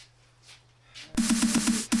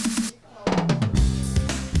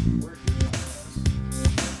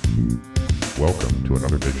Welcome to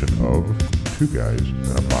another edition of Two Guys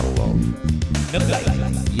and a Bottle of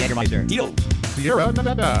Jägermeister. Deals. Sierra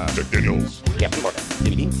Nevada. Jack Daniels. Captain Morgan.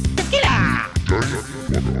 Jimmy Dean. Tequila.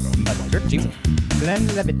 Budweiser. Jameson.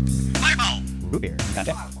 Glenlivet. Fireball. Root beer.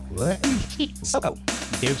 Contact. Soko.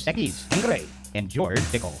 Dos Equis. Ingray. And George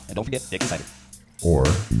Dickel. And don't forget Dick Cider. Or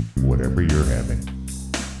whatever you're having.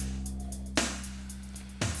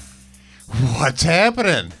 What's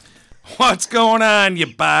happening? What's going on, you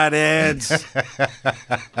botheads?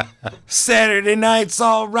 Saturday night's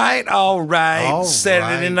all right.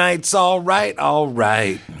 Saturday night's all right.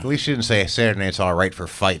 At least you didn't say Saturday night's all right for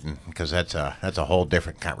fighting, because that's a whole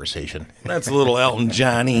different conversation. That's a little Elton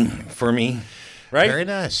Johnny for me, right? Very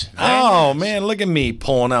nice. Oh, man, look at me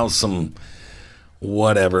pulling out some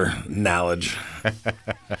whatever knowledge.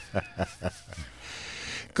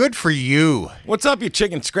 Good for you. What's up, you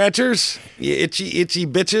chicken scratchers? You itchy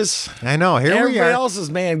bitches? I know. Here we Everybody are. else is,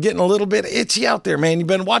 man, getting a little bit itchy out there, man. You've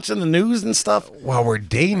been watching the news and stuff? Well, we're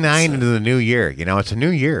day 9 into the new year. You know, it's a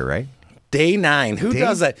new year, right? Day 9. Who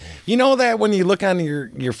does that? You know that when you look on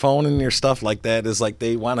your phone and your stuff like that is like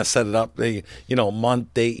they want to set it up,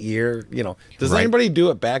 month, date, year, Does anybody do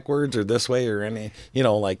it backwards or this way or any,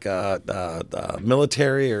 like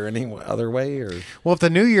military or any other way? Or Well, if the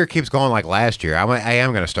new year keeps going like last year, I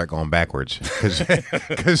am going to start going backwards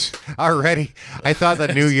because already I thought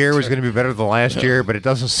the new year was going to be better than last year, but it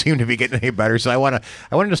doesn't seem to be getting any better. So I wanted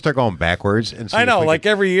to start going backwards and see I know, like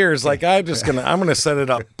every year is like I'm gonna set it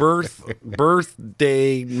up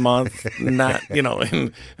birthday month, not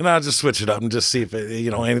and I'll just switch it up and just see if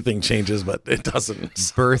it, anything changes, but it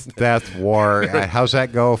doesn't. Birth, death, war. How's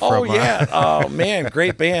that go? Oh yeah, oh man,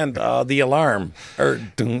 great band, The Alarm or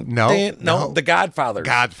no, The Godfathers.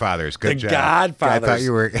 Godfathers, good job. Godfathers. I thought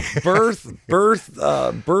you were birth,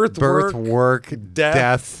 work,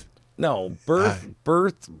 death. No, birth.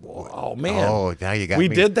 Oh man. Oh, now you got we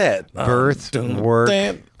me. did that. Birth,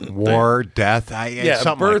 work, war, death.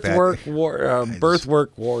 Something birth, like that. work, war. Birth,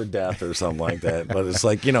 work, war, death, or something like that. But it's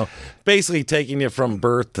like basically taking you from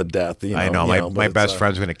birth to death. I know. My best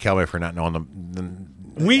friend's going to kill me for not knowing the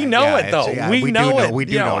we know it though. We know it. We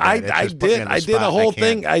do know that. I did a whole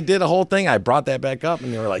thing. I did a whole thing. I brought that back up,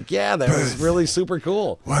 and you were like, "Yeah, that was really super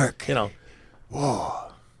cool." Work. Whoa.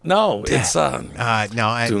 No, it's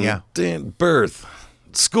birth,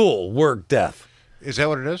 school, work, death. Is that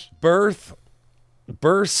what it is? Birth,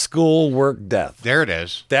 school, work, death. There it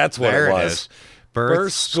is. That's what there it was. Is.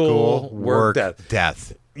 Birth, school, work,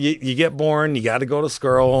 death. You get born, you got to go to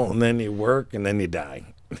school, and then you work, and then you die.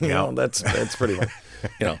 That's pretty much.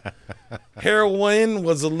 Heroin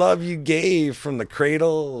was the love you gave from the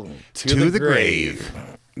cradle to the grave.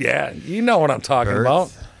 Yeah, you know what I'm talking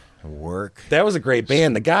about. Work. That was a great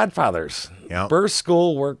band, The Godfathers. Yep. Birth,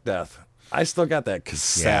 school, work, death. I still got that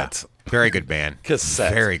cassette. Yeah. Very good band.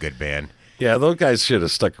 Cassette. Very good band. Yeah, those guys should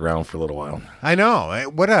have stuck around for a little while. I know. I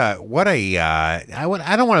don't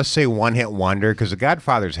want to say one-hit wonder because the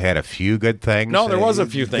Godfathers had a few good things. No, there was a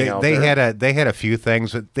few things out there. They had a few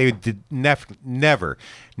things, but they did never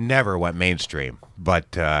went mainstream.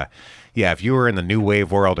 But yeah, if you were in the new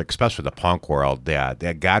wave world, especially the punk world,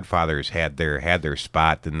 the Godfathers had their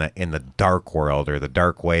spot in the dark world or the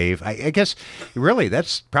dark wave. I guess really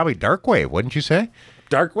that's probably dark wave, wouldn't you say?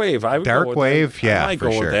 Dark wave. I would dark go with wave. That. Yeah, I might for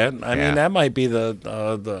go sure. with that. I mean, that might be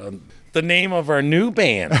the name of our new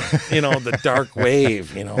band. The Dark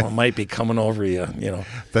Wave. It might be coming over you.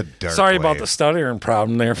 The dark. Sorry wave. about the stuttering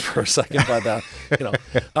problem there for a second, but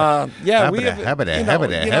yeah,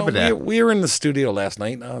 we were in the studio last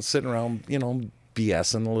night, sitting around,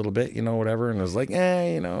 BSing a little bit, whatever, and it was like,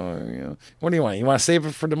 what do you want? You want to save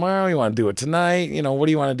it for tomorrow? You want to do it tonight? What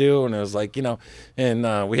do you want to do? And it was like,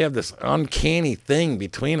 and we have this uncanny thing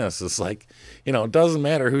between us. It's like, it doesn't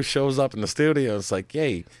matter who shows up in the studio. It's like,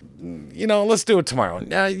 hey, let's do it tomorrow.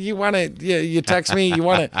 You want to? You text me. You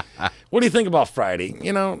want to? What do you think about Friday?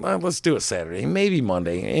 Let's do it Saturday, maybe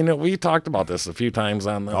Monday. We talked about this a few times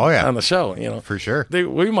on the show. For sure.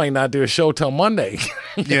 We might not do a show till Monday.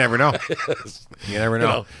 You never know. You never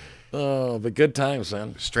know. Oh, the good times,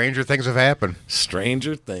 man. Stranger things have happened.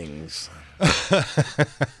 Stranger things.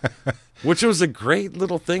 Which was a great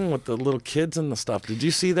little thing with the little kids and the stuff. Did you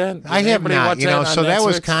see that? I have not. So that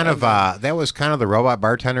was kind of the Robot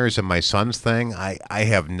Bartenders and my son's thing. I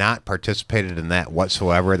have not participated in that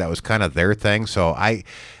whatsoever. That was kind of their thing. So I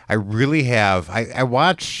really have. I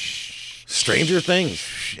watch Stranger Things.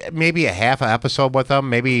 Maybe a half an episode with them,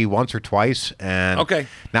 maybe once or twice, and okay,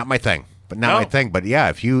 not my thing. But now I think, but yeah,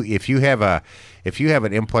 if you have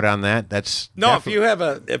an input on that, that's no. If you have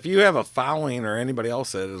a following or anybody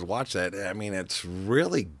else that has watched that, I mean, it's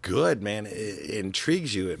really good, man. It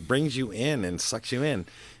intrigues you. It brings you in and sucks you in,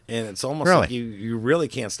 and it's almost like you really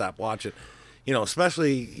can't stop watching.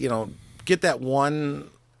 Especially get that one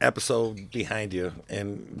episode behind you,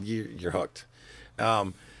 and you're hooked.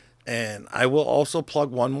 And I will also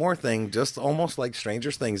plug one more thing, just almost like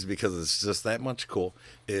Stranger Things, because it's just that much cool,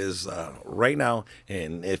 is right now,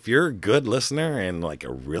 and if you're a good listener and like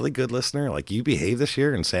a really good listener, like you behave this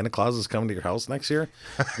year and Santa Claus is coming to your house next year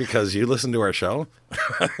because you listen to our show,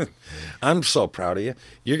 I'm so proud of you.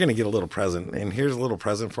 You're going to get a little present, and here's a little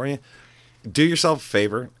present for you. Do yourself a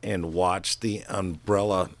favor and watch the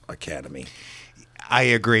Umbrella Academy. I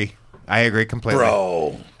agree completely,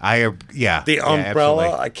 bro. The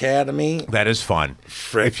Umbrella Academy. That is fun.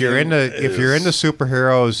 If you're into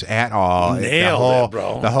superheroes at all,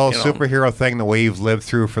 the whole superhero thing, the way you've lived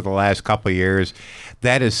through for the last couple of years,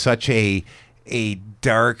 that is such a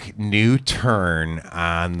dark new turn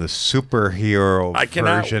on the superhero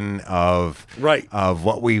version of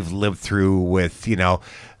what we've lived through with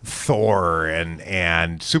Thor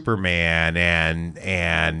and Superman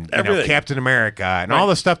and Captain America and all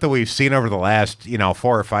the stuff that we've seen over the last 4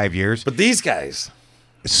 or 5 years. But these guys,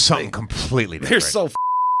 something completely different. They're so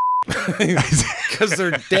because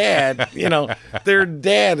their dad, their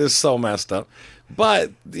dad is so messed up.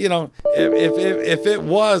 But if it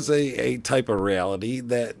was a type of reality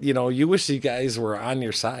that you wish you guys were on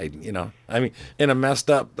your side, I mean, in a messed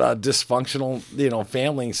up, dysfunctional,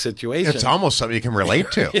 family situation, it's almost something you can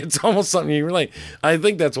relate to. It's almost something you relate. I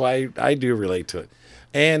think that's why I do relate to it.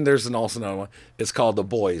 And there's also another one. It's called The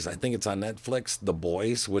Boys. I think it's on Netflix. The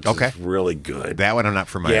Boys, which is really good. That one I'm not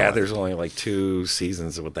familiar with. Yeah, there's only like 2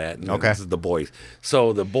 seasons with that. And this is The Boys.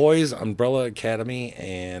 So The Boys, Umbrella Academy,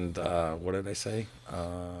 and what did I say?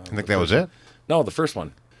 I think that was it. No, the first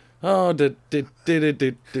one. Oh, School,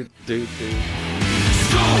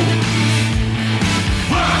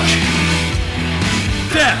 work,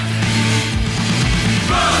 death,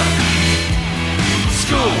 fun,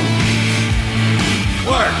 school,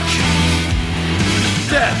 work,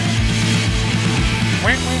 death.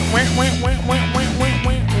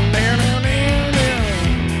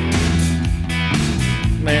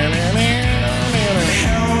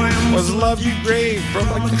 Was love you grave from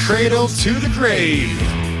the cradle to the grave.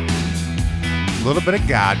 A little bit of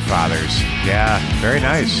Godfathers. Yeah, very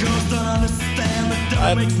nice.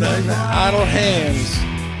 Idle hands.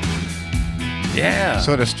 Yeah.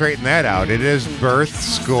 So to straighten that out, it is birth,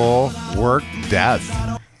 school, work, death.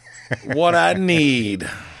 What I need.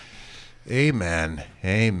 Amen.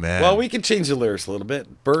 Amen. Well, we can change the lyrics a little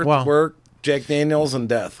bit. Birth, work, Jack Daniels, and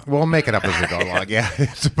death. We'll make it up as we go along. Yeah,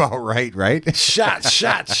 it's about right? Shot.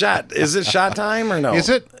 Is it shot time or no? Is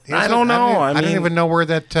it? I don't know. I don't even know where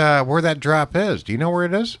that drop is. Do you know where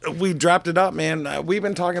it is? We dropped it up, man. We've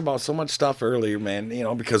been talking about so much stuff earlier, man.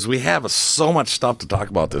 Because we have so much stuff to talk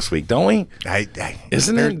about this week, don't we?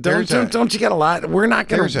 Isn't it? Don't you get a lot? We're not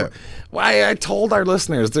going to. Why I told our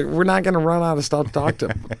listeners that we're not going to run out of stuff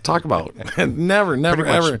to talk about. Never,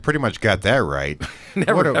 ever. Pretty much got that right.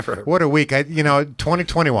 Never. What a week!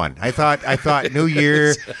 2021. I thought new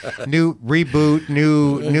year, new reboot,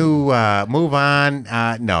 new move on.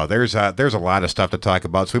 No, there's a lot of stuff to talk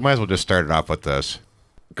about, so we might as well just start it off with this.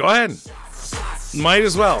 Go ahead. Might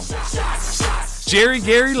as well. Jerry,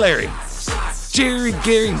 Gary, Larry. Jerry,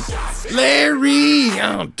 Gary, Larry.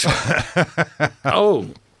 Oh.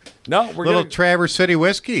 No, we're little Traverse City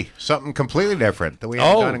whiskey, something completely different that we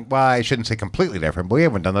haven't done. Well, I shouldn't say completely different, but we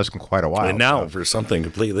haven't done this in quite a while. And now for something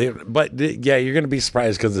completely different. But yeah, you're going to be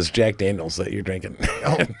surprised because it's Jack Daniels that you're drinking.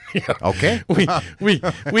 Oh, okay.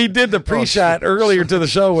 We did the pre-shot earlier to the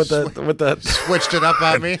show with the switched it up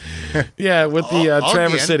on me. Yeah, with the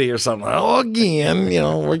Traverse City or something. Again,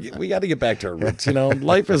 we got to get back to our roots.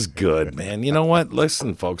 Life is good, man. You know what?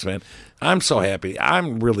 Listen, folks, man. I'm so happy.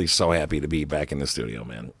 I'm really so happy to be back in the studio,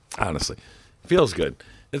 man. Honestly, feels good.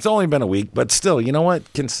 It's only been a week, but still, you know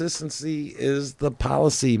what? Consistency is the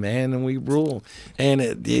policy, man, and we rule. And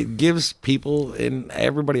it gives people and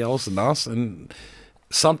everybody else and us and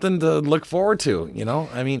something to look forward to,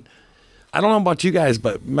 I mean, I don't know about you guys,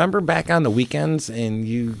 but remember back on the weekends and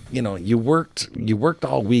you worked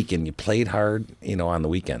all week and you played hard, on the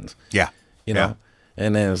weekends. Yeah. You know?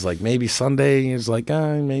 And then it was like maybe Sunday, it's like,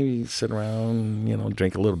 maybe sit around,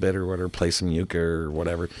 drink a little bit or whatever, play some euchre or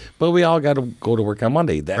whatever. But we all got to go to work on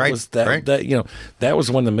Monday. That was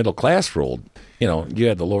when the middle class ruled. You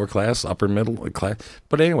had the lower class, upper middle class.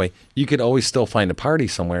 But anyway, you could always still find a party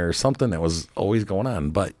somewhere or something that was always going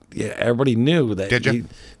on. But yeah, everybody knew that. Did you?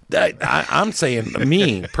 I'm saying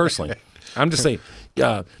me personally. I'm just saying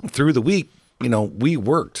through the week, we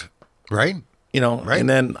worked. Right. Right. And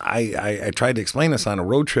then I tried to explain this on a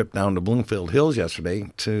road trip down to Bloomfield Hills yesterday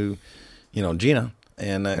to, Gina.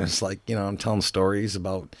 And it's like, I'm telling stories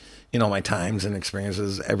about, my times and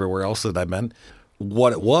experiences everywhere else that I've been.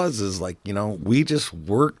 What it was is like, we just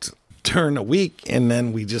worked during the week and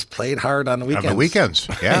then we just played hard on the weekends. On the weekends.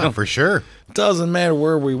 Yeah, for sure. Doesn't matter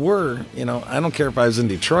where we were. I don't care if I was in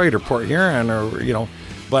Detroit or Port Huron or,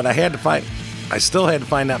 but I still had to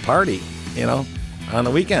find that party, on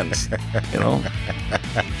the weekends,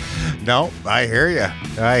 No, I hear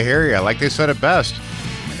you. Like they said it best.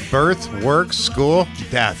 Birth, work, school,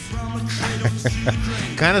 death.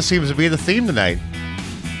 Kind of seems to be the theme tonight.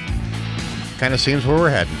 Kind of seems where we're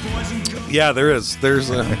heading. Yeah, there is. There's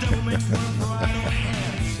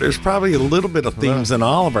probably a little bit of themes in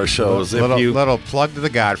all of our shows. Little plug to the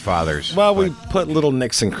Godfathers. Well, we put little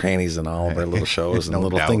nicks and crannies in all of our little shows and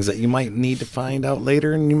little things that you might need to find out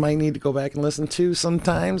later and you might need to go back and listen to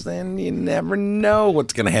sometimes. Then you never know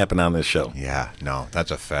what's going to happen on this show. Yeah, no, that's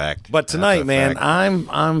a fact. But tonight, man,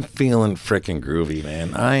 I'm feeling freaking groovy,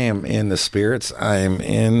 man. I am in the spirits. I am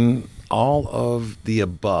in all of the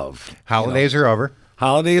above. Holidays are over.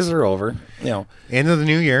 Holidays are over. End of the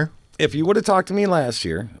new year. If you would have talked to me last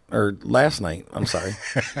night, I'm sorry,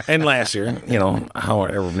 and last year,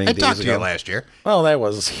 however many days ago. I talked to you last year. Well, that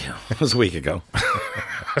was a week ago.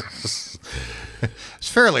 It's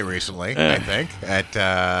fairly recently, I think,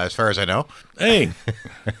 as far as I know. Hey,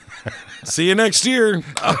 see you next year. You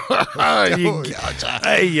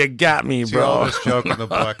got me, bro. The oldest joke in the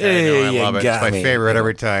book. I love it. It's my favorite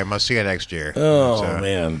every time. I'll see you next year. Oh,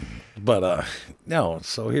 man. But, no,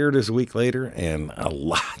 so here it is a week later, and a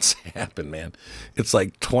lot's happened, man. It's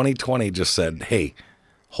like 2020 just said, hey,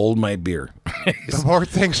 hold my beer. The more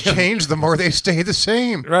things change, the more they stay the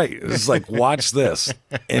same. Right. It's like, watch this.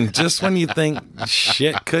 And just when you think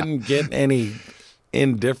shit couldn't get any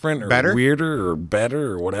indifferent or weirder or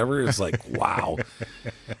better or whatever, it's like, wow.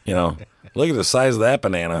 Look at the size of that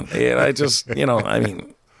banana. And I just,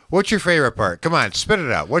 What's your favorite part? Come on, spit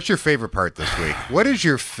it out. What's your favorite part this week? What is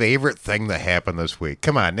your favorite thing that happened this week?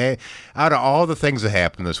 Come on, out of all the things that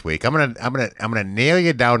happened this week, I'm gonna nail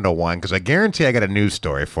you down to one because I guarantee I got a news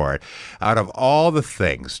story for it. Out of all the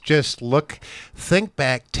things, just think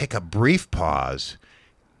back, take a brief pause,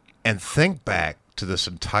 and think back to this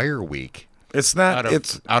entire week. It's not.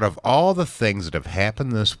 Out of all the things that have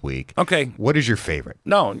happened this week. Okay. What is your favorite?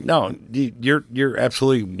 No, you're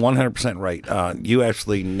absolutely 100% right. You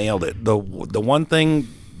actually nailed it. The one thing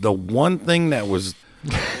that was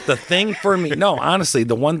the thing for me. No, honestly,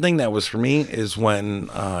 the one thing that was for me is when,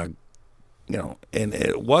 and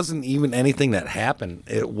it wasn't even anything that happened.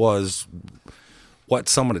 It was what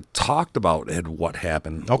someone had talked about and what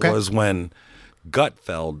happened. Okay. Was when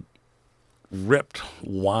Gutfeld ripped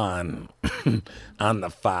Juan on the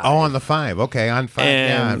 5. Oh, on the 5. Okay, on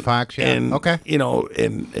 5. On Fox. Yeah. And, okay.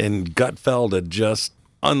 And Gutfeld had just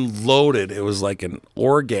unloaded. It was like an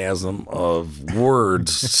orgasm of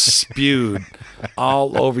words spewed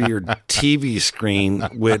all over your TV screen,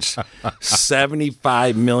 which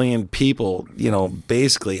 75 million people,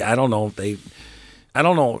 basically, I don't know.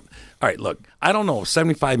 All right, look, I don't know if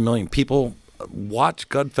 75 million people watched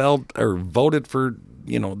Gutfeld or voted for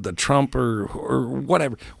the Trump or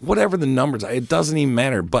whatever the numbers are. It doesn't even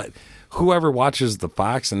matter. But whoever watches the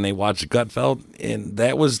Fox and they watch Gutfeld, and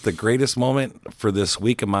that was the greatest moment for this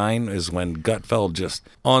week of mine is when Gutfeld just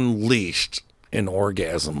unleashed an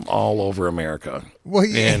orgasm all over America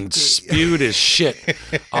and spewed his shit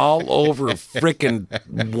all over frickin'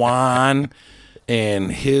 Juan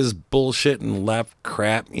and his bullshit and left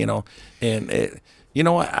crap, and it,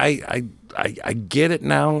 I get it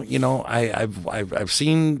now. I've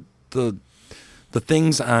seen the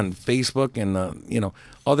things on Facebook and the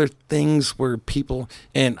other things where people,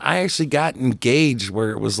 and I actually got engaged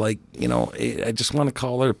where it was like, I just want to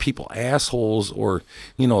call other people assholes or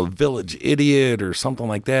village idiot or something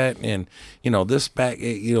like that, and this back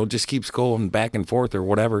just keeps going back and forth or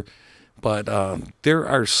whatever. But there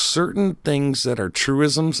are certain things that are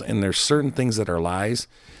truisms and there's certain things that are lies,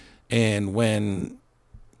 and when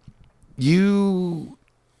you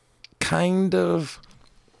kind of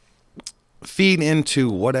feed into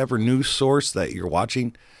whatever news source that you're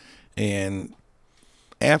watching, and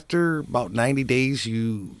after about 90 days,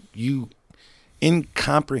 you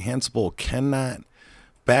incomprehensible cannot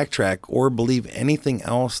backtrack or believe anything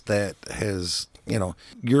else that has,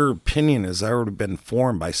 your opinion has already been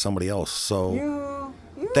formed by somebody else. So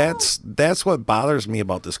that's what bothers me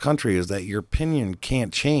about this country is that your opinion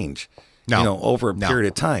can't change. Over a period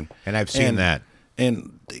of time. And I've seen that.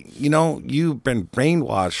 And you've been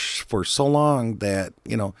brainwashed for so long that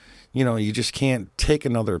you just can't take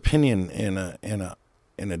another opinion in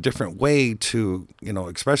a different way to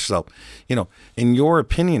express yourself. And your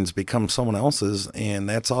opinions become someone else's, and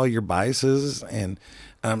that's all your biases. And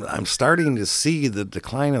I'm starting to see the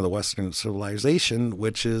decline of the Western civilization,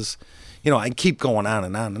 which is, I keep going on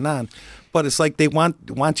and on and on, but it's like they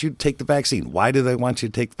want you to take the vaccine. Why do they want you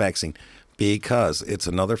to take the vaccine? Because it's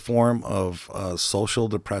another form of social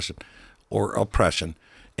depression or oppression.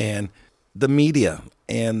 And the media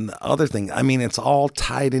and the other thing, I mean, it's all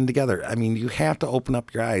tied in together. I mean, you have to open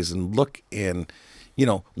up your eyes and look. And,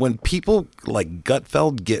 when people like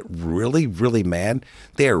Gutfeld get really, really mad,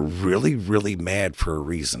 they're really, really mad for a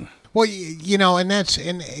reason. Well, and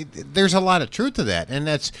there's a lot of truth to that. And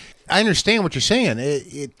I understand what you're saying.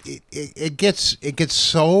 It gets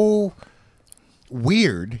so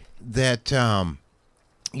weird that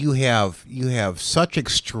you have such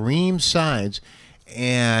extreme sides,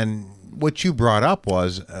 and what you brought up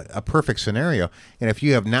was a perfect scenario. And if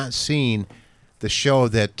you have not seen the show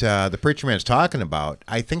that the Preacher Man's talking about,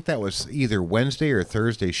 I think that was either Wednesday or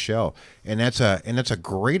Thursday's show, and that's a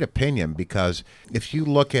great opinion, because if you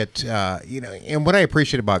look at and what I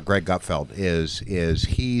appreciate about Greg Gutfeld is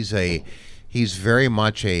he's very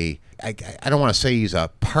much I don't want to say he's a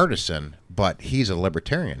partisan, but he's a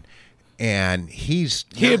libertarian. And he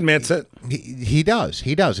admits it. He does,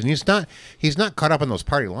 and he's not caught up in those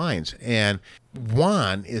party lines. And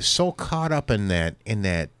Juan is so caught up in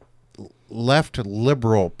that left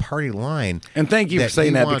liberal party line. And thank you for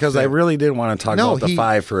saying that, because I really did want to talk about the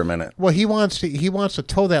five for a minute. Well, he wants to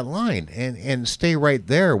toe that line and stay right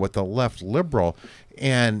there with the left liberal.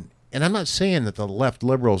 And I'm not saying that the left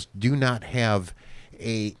liberals do not have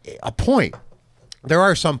a point. There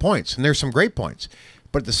are some points, and there's some great points.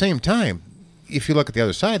 But at the same time, if you look at the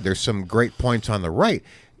other side, there's some great points on the right.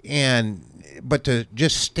 But to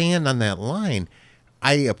just stand on that line,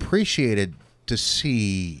 I appreciated to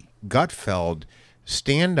see Gutfeld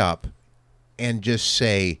stand up and just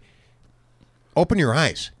say, open your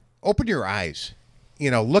eyes. Open your eyes.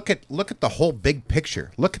 Look at the whole big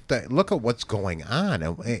picture. Look at what's going on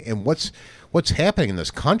and what's happening in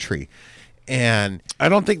this country. And I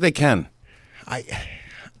don't think they can.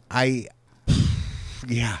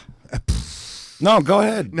 Yeah. No, go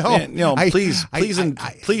ahead. No,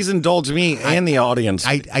 please indulge me and the audience.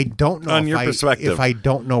 I don't know on your perspective. If I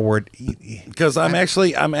don't know where, because I'm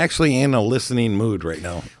actually in a listening mood right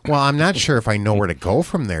now. Well, I'm not sure if I know where to go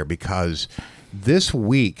from there, because this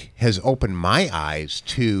week has opened my eyes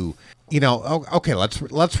to, okay,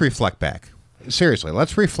 let's reflect back. Seriously,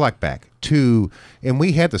 let's reflect back to, and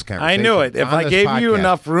we had this conversation. I knew it. If I gave you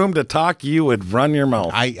enough room to talk, you would run your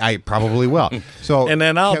mouth. I probably will. So, and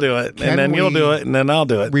then I'll do it, and then you'll do it, and then I'll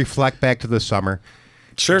do it. Reflect back to the summer.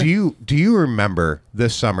 Sure. Do you remember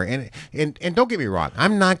this summer? And don't get me wrong.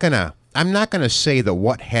 I'm not gonna say that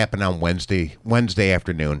what happened on Wednesday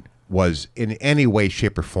afternoon was in any way,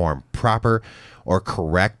 shape, or form proper or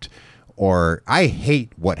correct. Or I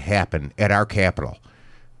hate what happened at our Capitol.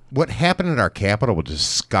 What happened at our Capitol was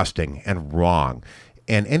disgusting and wrong.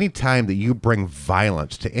 And any time that you bring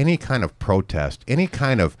violence to any kind of protest, any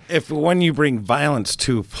kind of... When you bring violence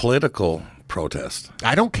to political protest.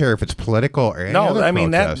 I don't care if it's political or any other I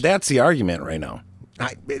mean, protest. that's the argument right now.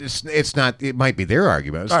 It's not... It might be their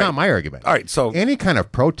argument. It's not my argument. All right, so... Any kind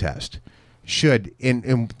of protest should...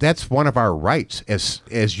 And that's one of our rights as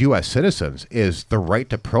U.S. citizens, is the right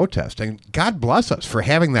to protest. And God bless us for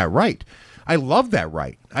having that right. I love that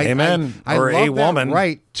right. Amen. I or love a woman. That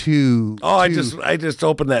right to. Oh, to I just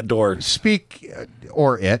opened that door. Speak,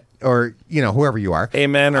 or whoever you are.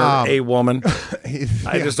 Amen. Or a woman.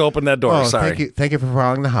 I just opened that door. Sorry. Thank you for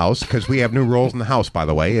following the house, because we have new rules in the house, by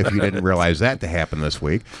the way. If you didn't realize that to happen this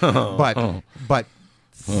week, but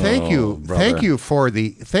thank you for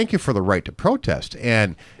the right to protest,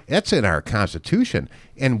 and that's in our Constitution,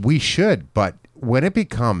 and we should. But when it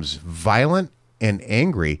becomes violent and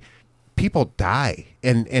angry, people die,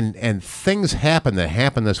 and things happen that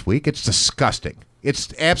happened this week. It's disgusting.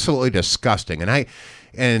 It's absolutely disgusting.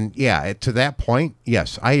 And to that point,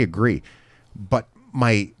 yes, I agree. But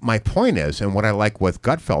my point is, and what I like with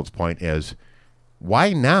Gutfeld's point is,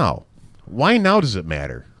 why now? Why now does it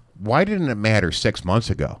matter? Why didn't it matter 6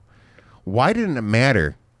 months ago? Why didn't it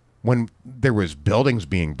matter when there was buildings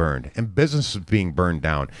being burned and businesses being burned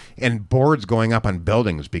down and boards going up on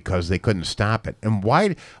buildings because they couldn't stop it? And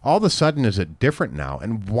why all of a sudden is it different now?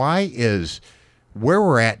 And why is where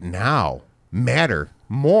we're at now matter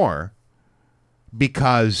more?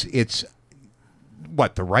 Because it's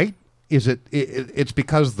what, the right? Is it's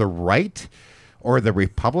because the right or the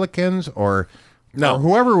Republicans or or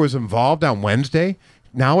whoever was involved on Wednesday.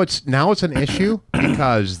 Now it's an issue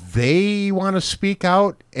because they want to speak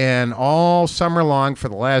out, and all summer long for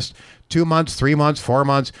the last 2 months, 3 months, 4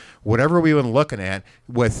 months, whatever we've been looking at,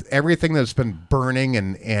 with everything that's been burning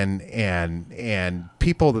and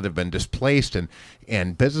people that have been displaced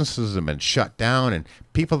and businesses have been shut down and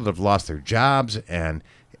people that have lost their jobs and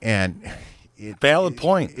valid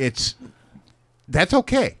point. That's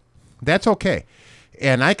okay. That's okay.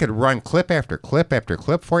 And I could run clip after clip after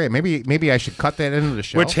clip for you. Maybe I should cut that into the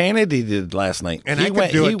show. Which Hannity did last night. And he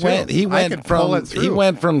went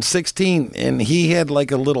from 16, and he had like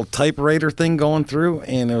a little typewriter thing going through,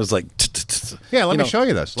 and it was like. Yeah, let me show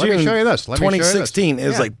you this. Let me show you this. 2016, it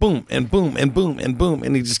was like boom and boom and boom and boom,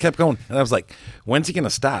 and he just kept going. And I was like, when's he going to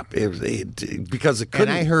stop? Because it couldn't.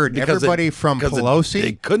 And I heard everybody from Pelosi.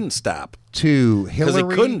 They couldn't stop. To Hillary.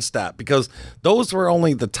 Because it couldn't stop, because those were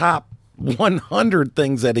only the top 100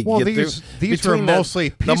 things that he get through. These were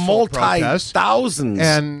mostly peaceful protests. Thousands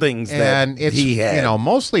things that he had.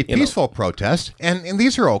 Mostly peaceful protests, and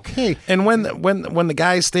these are okay. And when the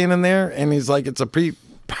guy's standing there and he's like, it's a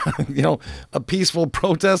a peaceful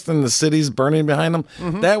protest and the city's burning behind him.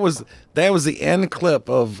 Mm-hmm. That was the end clip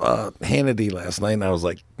of Hannity last night, and I was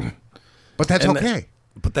like, but that's okay.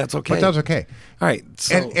 But that's okay. All right.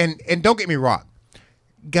 So, and don't get me wrong.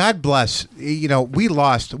 God bless. We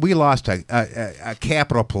lost a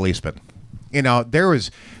Capitol policeman. There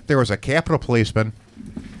was a Capitol policeman.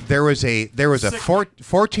 There was a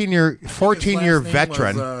 14-year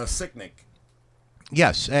veteran. Sicknick.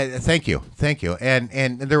 Yes, thank you.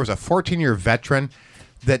 And there was a 14-year veteran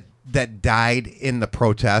that died in the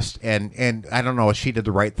protest, and I don't know if she did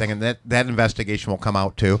the right thing, and that investigation will come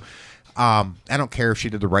out too. I don't care if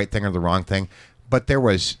she did the right thing or the wrong thing, but there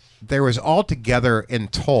was altogether in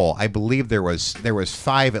total, I believe there was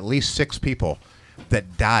at least 6 people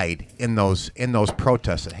that died in those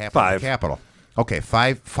protests that happened in the Capitol. Okay,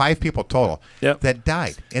 five people total that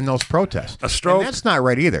died in those protests. A stroke. And that's not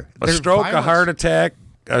right either. A stroke, violence. A heart attack,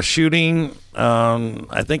 a shooting.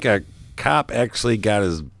 I think a cop actually got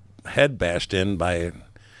his head bashed in by a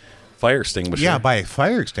fire extinguisher. Yeah, by a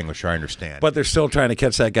fire extinguisher, I understand. But they're still trying to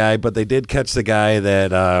catch that guy. But they did catch the guy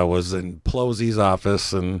that was in Pelosi's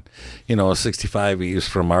office, and a 65. He's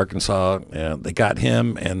from Arkansas. They got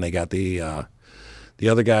him, and they got the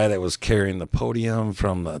other guy that was carrying the podium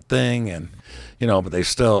from the thing, and but they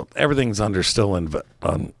still everything's still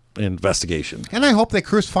investigation. And I hope they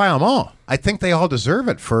crucify them all. I think they all deserve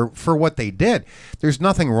it for what they did. There's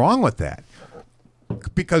nothing wrong with that.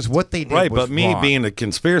 Because what they did was but me wrong. Being a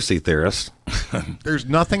conspiracy theorist, there's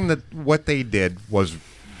nothing that what they did was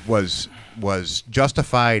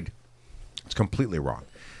justified. It's completely wrong.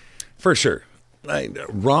 For sure.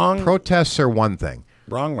 Wrong. Protests are one thing.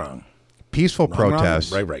 Wrong. Peaceful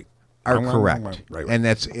protests right. are correct. Right. And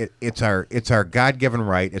that's it. It's our God-given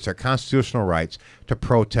right. It's our constitutional rights to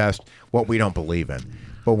protest what we don't believe in.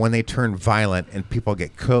 But when they turn violent and people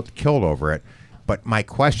get killed over it. But my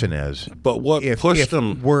question is, if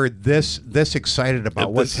we're this excited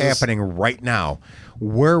about what's happening right now,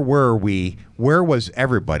 where were we? Where was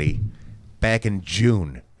everybody back in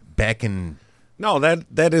June? No,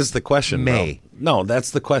 that is the question, May. Bro. No,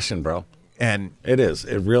 that's the question, bro. And it is.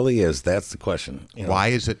 It really is. That's the question. Why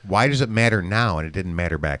is it? Why does it matter now and it didn't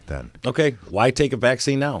matter back then? Okay, why take a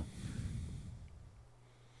vaccine now?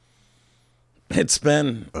 It's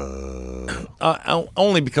been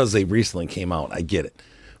only because they recently came out. I get it,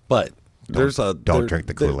 but don't drink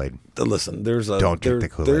the Kool-Aid. Listen, drink the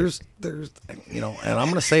Kool-Aid. There's and I'm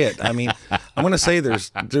going to say it. I mean, I'm going to say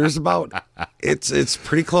there's about it's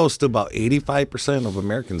pretty close to about 85% of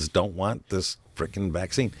Americans don't want this freaking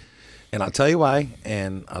vaccine, and I'll tell you why,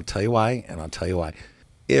 and I'll tell you why, and I'll tell you why.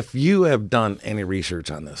 If you have done any research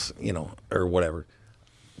on this, or whatever,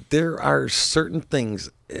 there are certain things.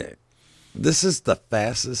 This is the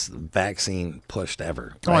fastest vaccine pushed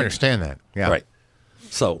ever. Right? I understand that. Yeah. Right.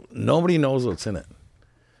 So nobody knows what's in it.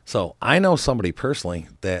 So I know somebody personally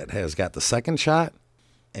that has got the second shot,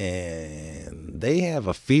 and they have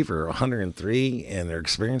a fever 103, and they're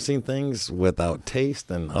experiencing things without taste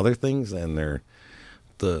and other things, and they're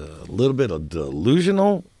the little bit of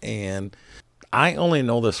delusional. And I only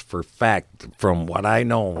know this for fact from what I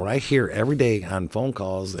know, what I hear every day on phone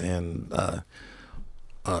calls and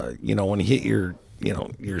when you hit your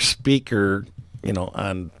speaker,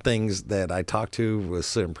 on things that I talk to with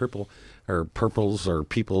certain purples or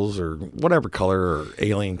peoples or whatever color or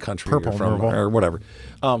alien country purple, you're from or whatever.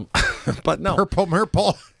 But no. Purple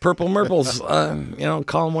Murples,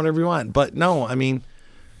 call them whatever you want. But no, I mean,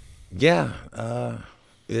 yeah,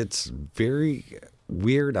 it's very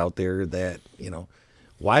weird out there that,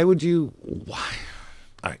 Why would you? Why?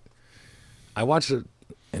 All right. I watched it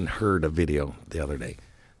and heard a video the other day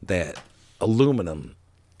that aluminum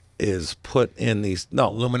is put in these. No,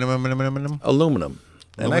 aluminum.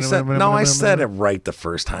 And I said it right the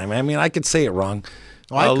first time. I mean, I could say it wrong.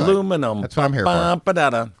 Aluminum. That's what I'm here for.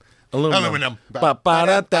 Aluminum. Aluminum.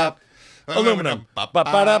 Aluminum.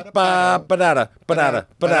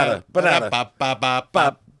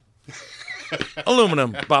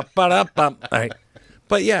 Aluminum. All right.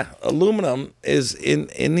 But yeah, aluminum is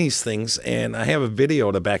in these things, and I have a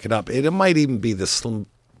video to back it up. It might even be the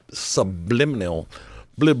subliminal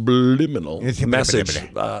message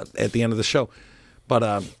at the end of the show.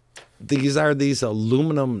 But these are these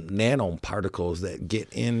aluminum nanoparticles that get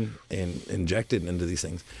in and injected into these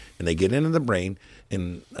things, and they get into the brain,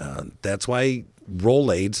 and that's why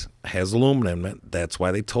Rolaids has aluminum in it. That's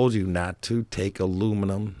why they told you not to take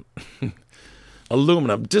aluminum.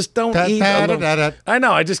 Aluminum. Just don't eat aluminum. I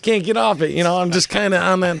know. I just can't get off it. I'm just kind of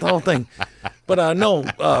on that whole thing. But no,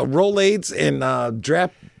 Rolaids and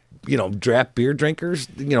draft beer drinkers,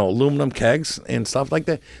 aluminum kegs and stuff like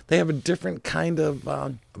that. They have a different kind of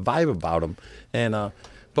vibe about them. And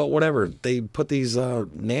but whatever, they put these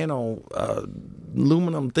nano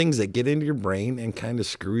aluminum things that get into your brain and kind of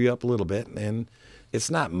screw you up a little bit. And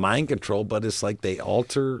it's not mind control, but it's like they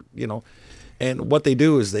alter, And what they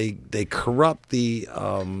do is they corrupt the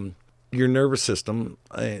your nervous system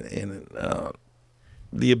and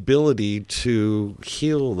the ability to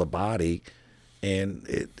heal the body, and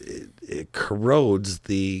it corrodes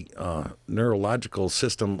the neurological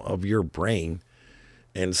system of your brain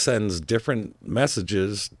and sends different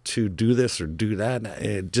messages to do this or do that. And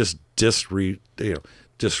it just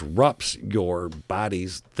disrupts your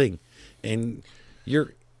body's thing, and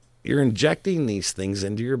you're injecting these things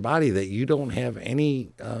into your body that you don't have any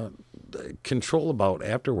control about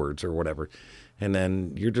afterwards or whatever. And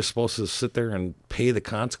then you're just supposed to sit there and pay the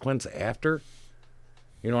consequence after.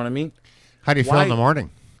 You know what I mean? How do you feel in the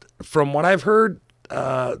morning? From what I've heard,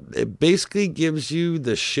 it basically gives you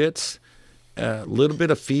the shits, a little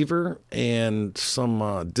bit of fever, and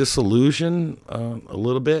some disillusion a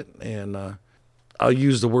little bit. And I'll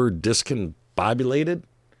use the word discombobulated.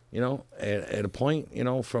 At a point,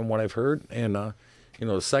 from what I've heard, and the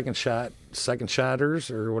second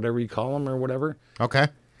shotters or whatever you call them or whatever. Okay.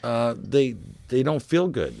 They don't feel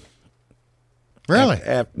good. Really?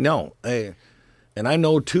 No. And I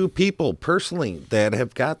know 2 people personally that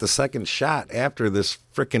have got the second shot after this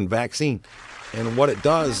frickin' vaccine, and what it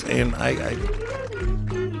does. And I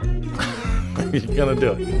you're gonna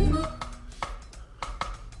do it.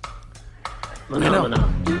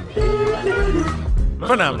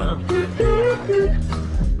 Phenomenal.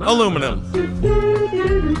 Aluminum.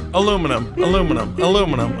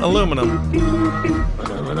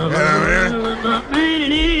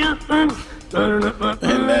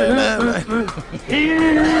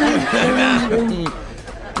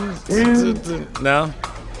 No.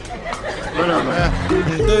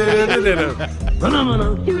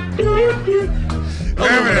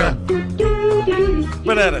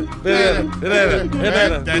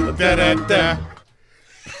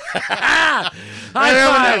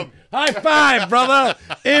 High five, brother,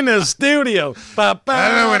 in the studio.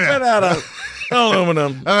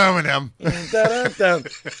 Aluminum.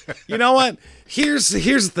 You know what? Here's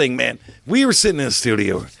the thing, man. We were sitting in the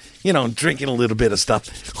studio, drinking a little bit of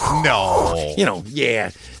stuff. No.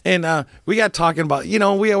 Yeah. And we got talking about,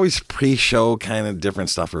 we always pre-show kind of different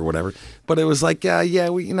stuff or whatever. But it was like,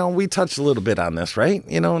 we touched a little bit on this, right?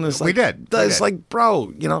 And it's like, we did. It's like,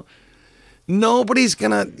 bro, nobody's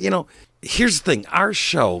gonna, here's the thing. Our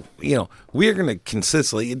show, we're gonna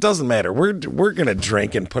consistently. It doesn't matter. We're gonna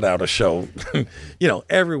drink and put out a show,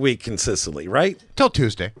 every week consistently, right? Till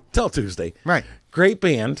Tuesday. Right. Great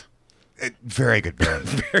band. Very good band.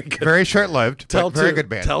 Very good. Very short-lived. Very good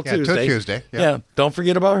band. Till Tuesday. Till Tuesday. Yeah. Don't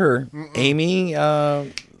forget about her, Amy.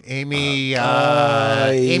 Amy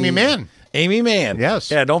Mann. Amy Mann. Yes.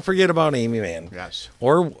 Yeah, don't forget about Amy Mann. Yes.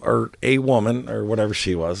 Or a woman or whatever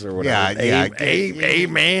she was or whatever. Yeah. A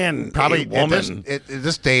man. Probably a woman. At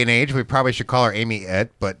this day and age, we probably should call her Amy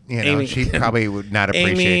It, but Amy, she probably would not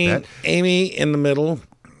appreciate that. Amy in the middle.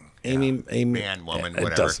 Amy. Man, woman,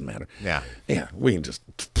 whatever. It doesn't matter. Yeah. Yeah, we can just.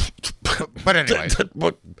 But anyways.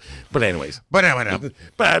 But anyways.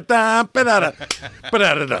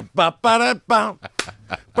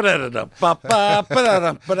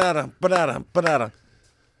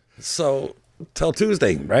 So till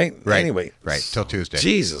Tuesday, right? Anyway. Right, till Tuesday.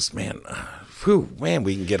 Jesus, man. Whew, man,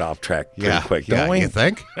 we can get off track pretty quick, don't we? You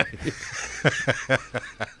think?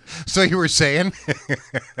 So you were saying?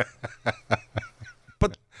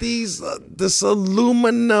 this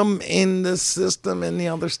aluminum in the system and the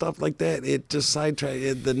other stuff like that, it just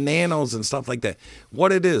sidetracked the nanos and stuff like that.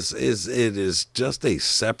 What it is it is just a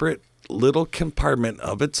separate little compartment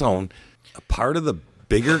of its own, a part of the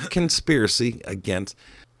bigger conspiracy against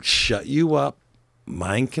shut you up,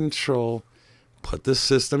 mind control, put the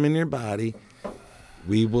system in your body.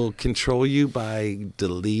 We will control you by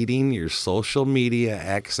deleting your social media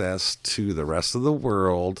access to the rest of the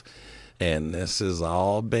world. And this has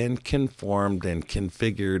all been conformed and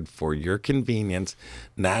configured for your convenience,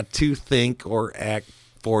 not to think or act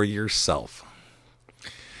for yourself.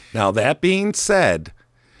 Now, that being said,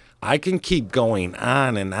 I can keep going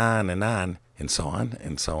on and on and on, and so on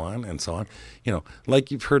and so on and so on,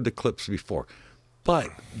 like you've heard the clips before. But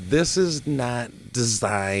this is not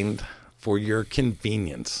designed for your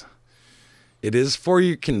convenience. It is for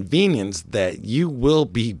your convenience that you will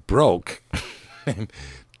be broke and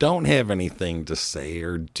don't have anything to say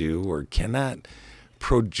or do or cannot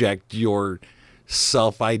project your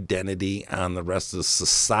self-identity on the rest of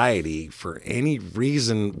society for any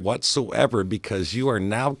reason whatsoever, because you are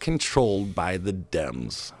now controlled by the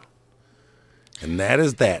Dems. And that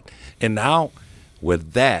is that. And now,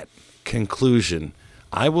 with that conclusion,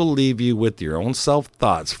 I will leave you with your own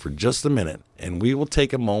self-thoughts for just a minute, and we will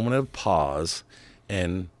take a moment of pause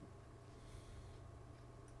and...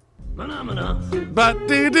 But no,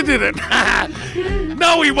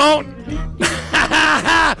 we won't.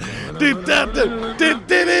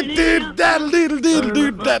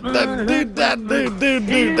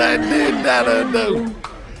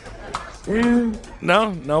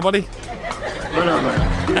 No, nobody.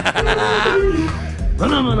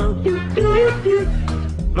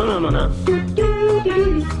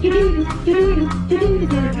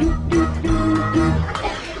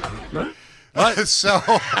 What? So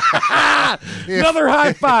another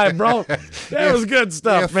high five, bro. That was good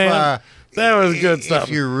stuff, man. That was good stuff. If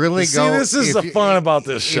you really See, this is the fun about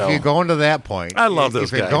this show. If you're going to that point, I love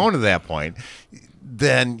this guy. If you're going to that point,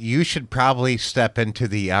 then you should probably step into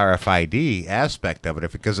the RFID aspect of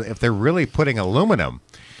it, because if they're really putting aluminum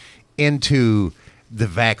into the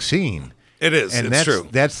vaccine, it is. And it's true.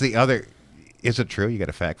 That's the other. Is it true? You got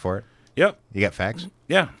a fact for it? Yep. You got facts?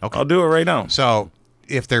 Yeah. Okay. I'll do it right now. So,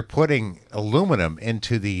 if they're putting aluminum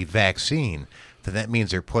into the vaccine, then that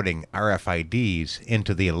means they're putting RFIDs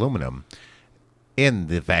into the aluminum in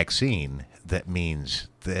the vaccine. That means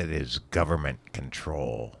that is government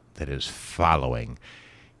control that is following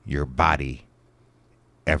your body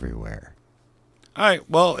everywhere. All right.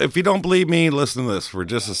 Well, if you don't believe me, listen to this for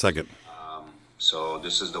just a second. So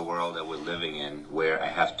this is the world that we're living in, where I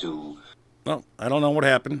have to... No, I don't know what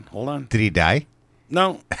happened. Hold on. Did he die?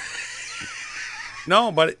 No.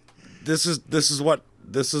 No, but this is what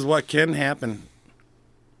can happen.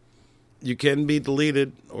 You can be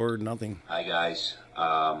deleted or nothing. Hi guys.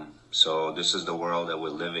 So this is the world that we're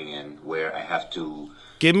living in, where I have to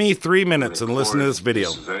give me 3 minutes and listen to this video.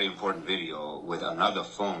 This very important video with another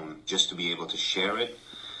phone just to be able to share it,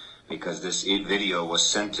 because this video was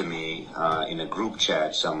sent to me in a group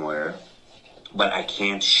chat somewhere, but I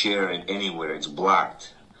can't share it anywhere. It's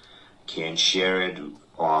blocked. Can't share it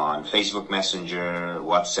on Facebook Messenger,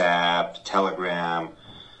 WhatsApp, Telegram,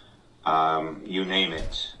 you name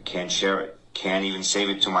it. Can't share it. Can't even save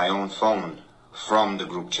it to my own phone from the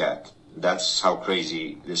group chat. That's how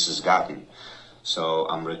crazy this has gotten. So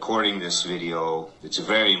I'm recording this video. It's a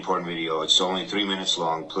very important video. It's only 3 minutes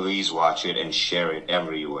long. Please watch it and share it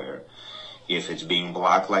everywhere. If it's being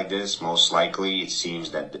blocked like this, most likely it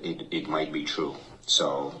seems that it might be true.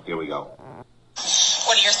 So here we go.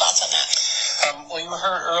 What are your thoughts on that? Well, you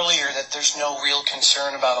heard earlier that there's no real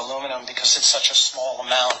concern about aluminum because it's such a small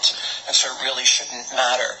amount, and so it really shouldn't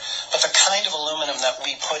matter. But the kind of aluminum that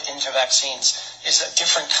we put into vaccines is a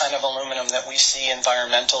different kind of aluminum that we see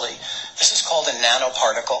environmentally. This is called a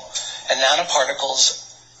nanoparticle, and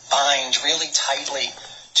nanoparticles bind really tightly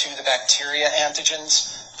to the bacteria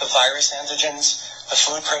antigens, the virus antigens, the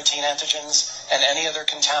food protein antigens, and any other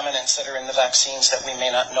contaminants that are in the vaccines that we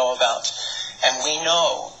may not know about. And we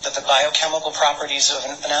know that the biochemical properties of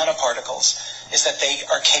nanoparticles is that they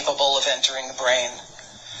are capable of entering the brain.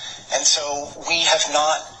 And so we have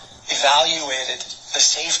not evaluated the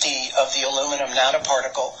safety of the aluminum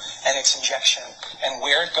nanoparticle and its injection, and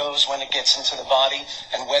where it goes when it gets into the body,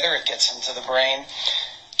 and whether it gets into the brain.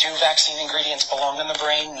 Do vaccine ingredients belong in the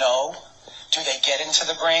brain? No. Do they get into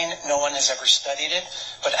the brain? No one has ever studied it.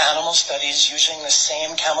 But animal studies using the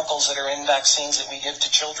same chemicals that are in vaccines that we give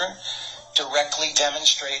to children directly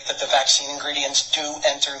demonstrate that the vaccine ingredients do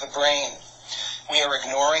enter the brain. We are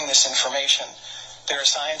ignoring this information. There are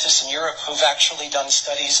scientists in Europe who've actually done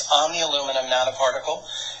studies on the aluminum nanoparticle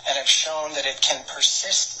and have shown that it can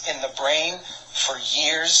persist in the brain for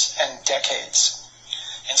years and decades.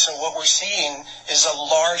 And so what we're seeing is a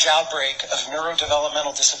large outbreak of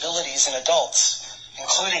neurodevelopmental disabilities in adults,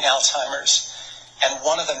 including Alzheimer's. And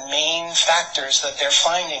one of the main factors that they're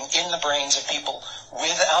finding in the brains of people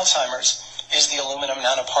with Alzheimer's is the aluminum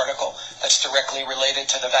nanoparticle that's directly related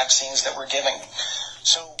to the vaccines that we're giving.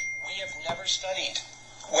 So we have never studied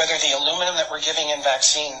whether the aluminum that we're giving in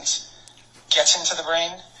vaccines gets into the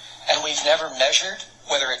brain, and we've never measured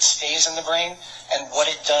whether it stays in the brain and what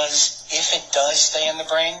it does if it does stay in the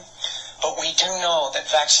brain. But we do know that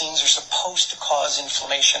vaccines are supposed to cause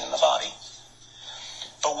inflammation in the body.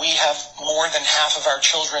 But we have more than half of our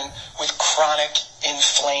children with chronic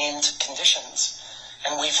inflamed conditions.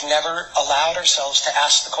 And we've never allowed ourselves to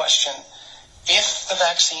ask the question, if the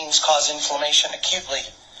vaccines cause inflammation acutely,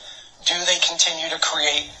 do they continue to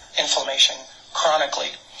create inflammation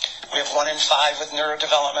chronically? We have 1 in 5 with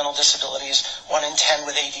neurodevelopmental disabilities, 1 in 10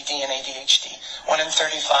 with ADD and ADHD, 1 in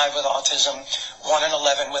 35 with autism, 1 in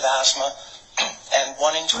 11 with asthma, and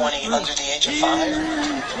 1 in 20 under the age of 5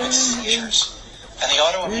 with seizures. And the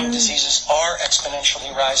autoimmune diseases are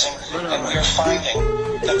exponentially rising, and we are finding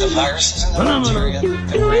that the viruses and the bacteria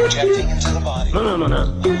that we're injecting into the body, along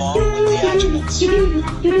with the adjuvants,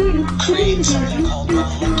 create something called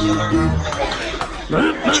molecular mimicry,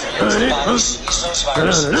 which means the body sees those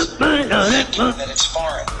viruses thinking that it's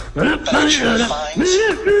foreign, but actually finds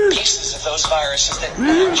pieces of those viruses that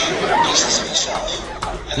match pieces of itself.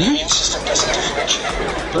 And the immune system doesn't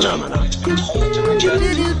differentiate between what it's been told to reject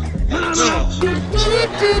and itself. So that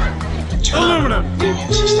turn the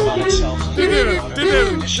immune system on itself. We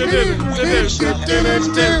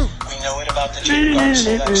know it about the Jane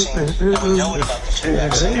Gardasil vaccine, and we know it about the flu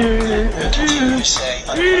vaccine. We continue to say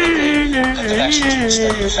unequivocally that the vaccines will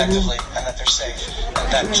study effectively and that they're safe, and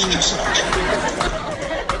that is just not true.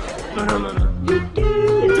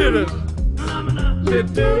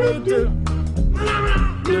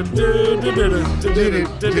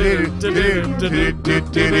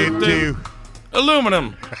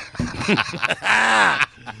 Aluminum.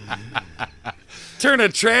 Turn a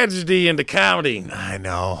tragedy into comedy. I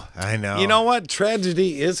know. You know what?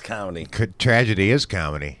 Tragedy is comedy. Tragedy is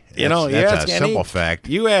comedy. That's a simple fact.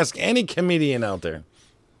 You ask any comedian out there.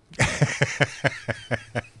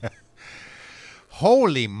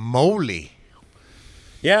 Holy moly.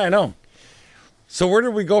 Yeah, I know. So where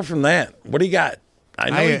did we go from that? What do you got? I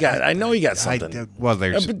know you got something.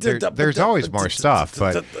 There's always more stuff,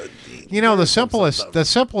 but the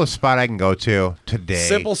simplest spot I can go to today.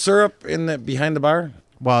 Simple syrup behind the bar?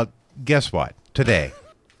 Well, guess what? Today,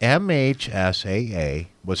 MHSAA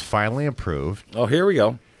was finally approved. Oh, here we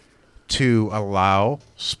go. To allow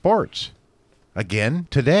sports again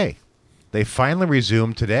today. They finally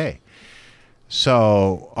resumed today.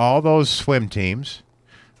 So all those swim teams,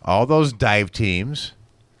 all those dive teams,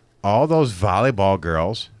 all those volleyball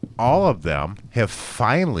girls, all of them have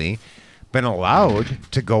finally been allowed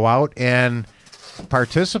to go out and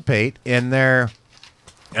participate in their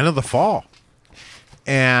end of the fall.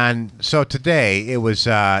 And so today it was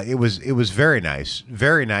very nice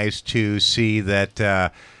to see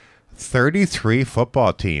that 33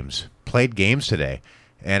 football teams played games today,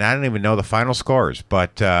 and I don't even know the final scores,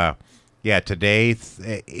 but today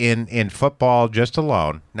in football just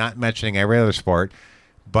alone, not mentioning every other sport,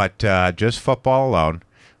 but just football alone,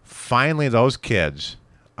 finally those kids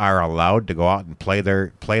are allowed to go out and play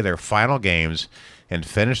their final games and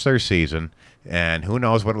finish their season. And who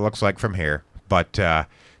knows what it looks like from here. But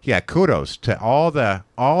kudos to all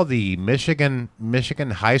the Michigan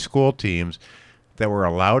high school teams that were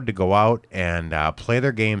allowed to go out and play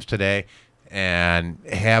their games today and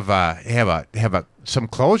have some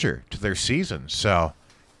closure to their season. So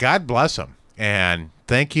God bless them, and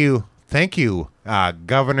thank you,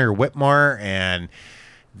 Governor Whitmore and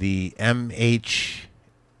the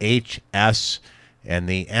MHHS and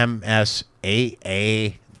the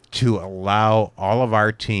MSAA to allow all of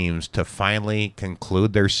our teams to finally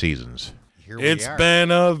conclude their seasons. It's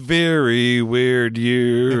been a very weird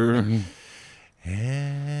year.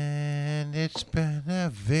 And it's been a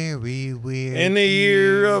very weird in the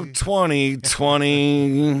year of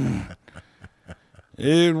 2020.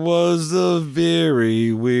 It was a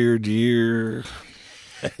very weird year.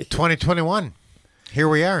 2021. Here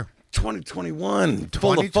we are. 2021.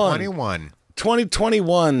 2021.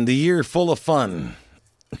 2021, the year full of fun.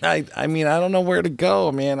 I mean, I don't know where to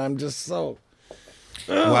go, man. I'm just so...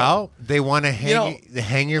 Well, they want to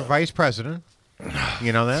hang your vice president.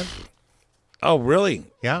 You know that? Oh, really?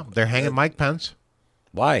 Yeah, they're hanging Mike Pence.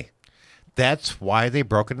 Why? That's why they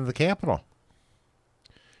broke into the Capitol.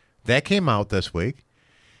 That came out this week.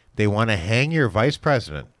 They want to hang your vice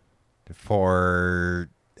president for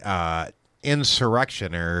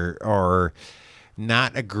insurrection or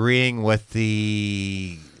not agreeing with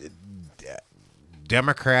the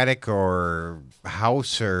Democratic or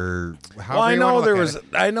House or however. Well,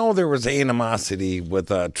 I know there was animosity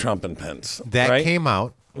with Trump and Pence. That right? came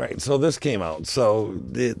out. Right. So this came out. So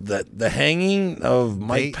the hanging of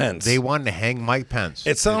Mike Pence. They wanted to hang Mike Pence.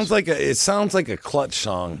 It sounds like a Clutch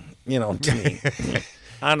song, to me.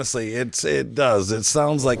 Honestly, it does. It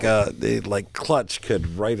sounds like Clutch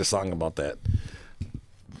could write a song about that.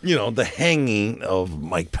 The hanging of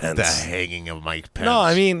Mike Pence. The hanging of Mike Pence. No,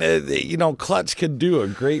 I mean, Clutch could do a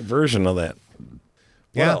great version of that.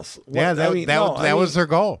 What else? That was their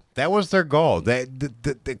goal. That was their goal.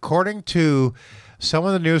 According to some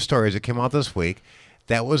of the news stories that came out this week,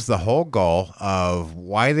 that was the whole goal of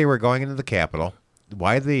why they were going into the Capitol,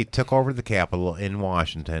 why they took over the Capitol in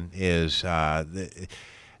Washington. Is the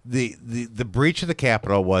breach of the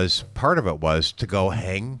Capitol was part of it was to go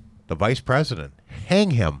hang the vice president.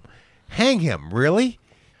 Hang him. Really?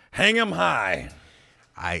 Hang him high.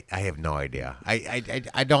 I have no idea.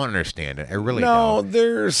 I don't understand it. I really don't. No,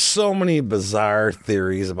 there's so many bizarre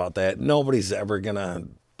theories about that. Nobody's ever going to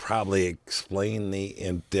probably explain the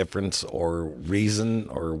indifference or reason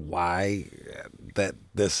or why that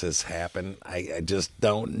this has happened. I just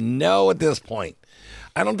don't know at this point.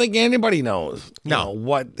 I don't think anybody knows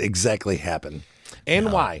what exactly happened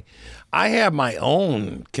and why. I have my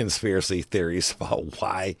own conspiracy theories about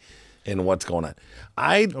why and what's going on.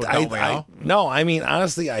 Honestly,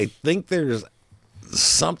 I think there's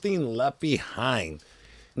something left behind.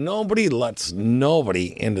 Nobody lets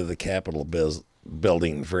nobody into the Capitol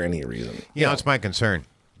building for any reason. It's my concern.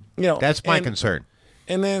 That's my concern.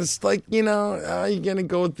 And then it's like, are you going to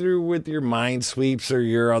go through with your mind sweeps or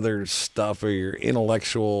your other stuff or your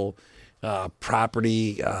intellectual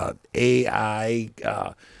property, AI,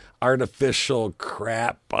 artificial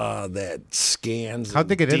crap that scans. How'd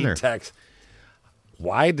they get in there?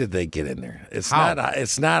 Why did they get in there? It's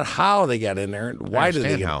not how they got in there. Why did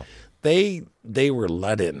they get in? They were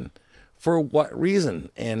let in. For what reason?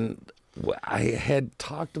 And I had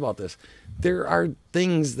talked about this. There are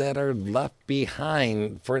things that are left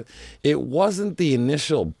behind for it wasn't the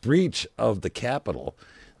initial breach of the Capitol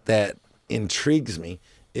that intrigues me.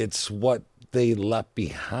 It's what they left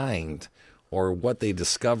behind or what they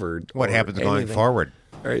discovered. What happens going forward.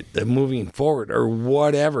 Or moving forward or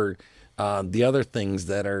whatever. The other things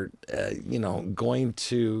that are, going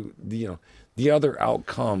to, the other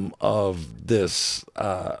outcome of this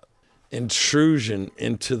intrusion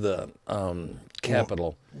into the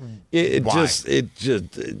Capitol. There's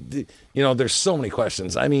so many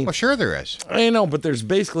questions. I mean, well, sure there is. I know, but there's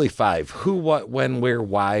basically 5: who, what, when, where,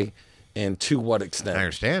 why, and to what extent. I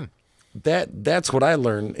understand. That's what I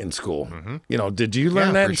learned in school. Mm-hmm. Did you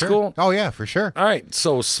learn that in school? Oh yeah, for sure. All right,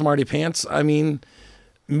 so smarty pants. I mean,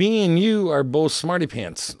 me and you are both smarty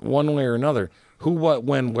pants, one way or another. Who, what,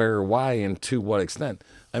 when, where, why, and to what extent.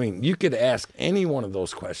 I mean, you could ask any one of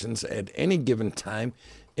those questions at any given time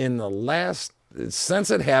in the last, since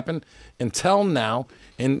it happened, until now,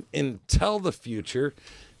 and until the future,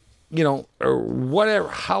 or whatever,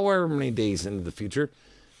 however many days into the future,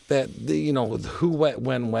 that, who, what,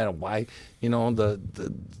 when, why,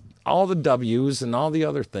 all the W's and all the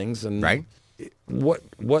other things. And right.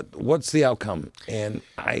 What's the outcome? And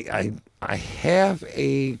I have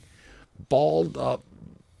a balled up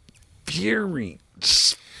fury,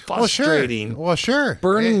 frustrating,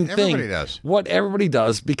 burning thing. Everybody does. What everybody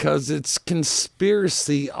does, because it's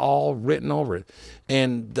conspiracy all written over it.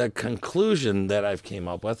 And the conclusion that I've came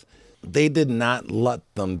up with, they did not let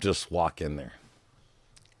them just walk in there.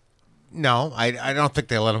 No, I don't think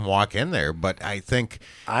they let them walk in there, but I think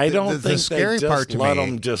the scary part to let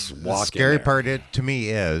them just walk in there. The scary part to me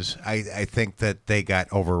is I think that they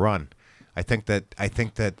got overrun. I think that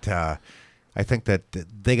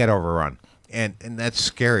they got overrun, and that's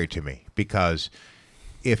scary to me, because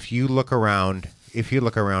if you look around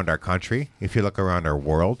our country, if you look around our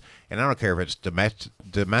world, and I don't care if it's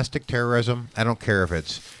domestic terrorism, I don't care if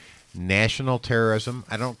it's national terrorism,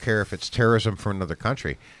 I don't care if it's terrorism for another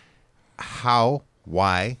country. How,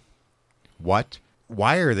 why, what,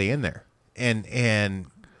 why are they in there? And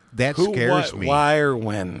that scares me. Why, or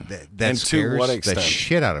when? That scares the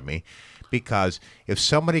shit out of me, because if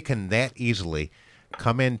somebody can that easily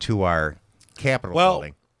come into our Capitol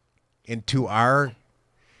building,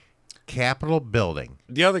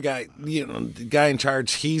 the other guy, the guy in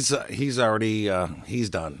charge, he's already he's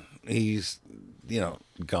done. He's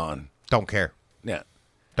gone. Don't care. Yeah.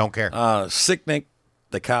 Don't care. Sick Nick,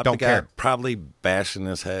 the cop Don't that care. got probably bashing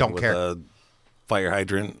his head Don't with care. a fire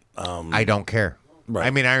hydrant. I don't care. Right.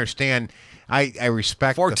 I mean, I understand. I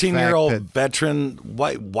respect 14-year-old the fact veteran.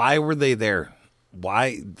 Why were they there?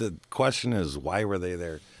 Why? The question is, why were they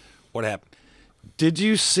there? What happened? Did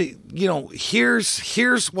you see?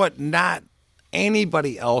 Here's what not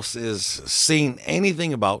anybody else is seeing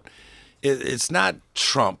anything about. It's not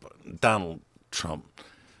Trump, Donald Trump,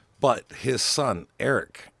 but his son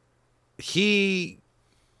Eric. He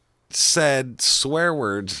said swear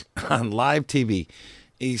words on live TV.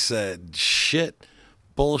 He said shit,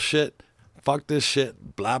 bullshit, fuck this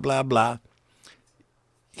shit, blah, blah, blah.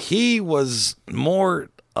 He was more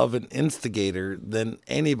of an instigator than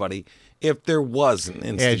anybody. If there was an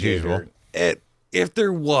instigator. As usual. If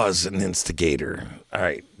there was an instigator. All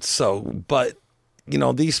right. So, but,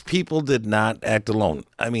 these people did not act alone.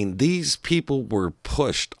 I mean, these people were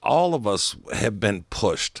pushed. All of us have been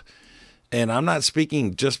pushed. And I'm not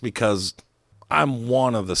speaking just because I'm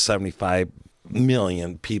one of the 75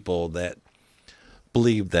 million people that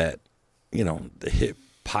believe that, the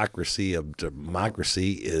hypocrisy of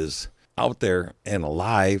democracy is out there and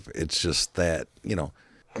alive. It's just that,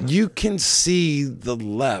 you can see the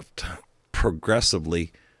left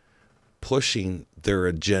progressively pushing their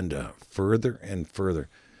agenda further and further.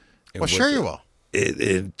 And Well, sure you will.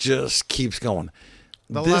 It just keeps going.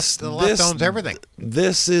 The left owns everything.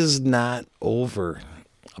 This is not over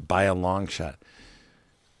by a long shot.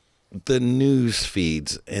 The news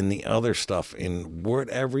feeds and the other stuff and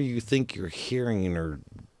whatever you think you're hearing or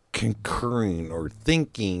concurring or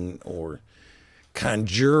thinking or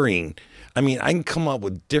conjuring. I mean, I can come up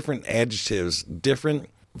with different adjectives, different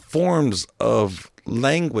forms of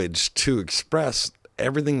language to express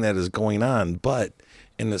everything that is going on, but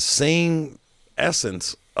in the same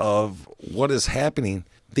essence of what is happening,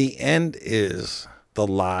 the end is the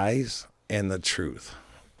lies and the truth.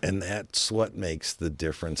 And that's what makes the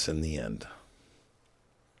difference in the end.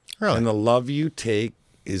 Really? And the love you take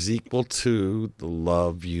is equal to the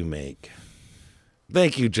love you make.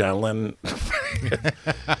 Thank you, John Lennon.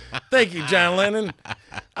 Thank you, John Lennon.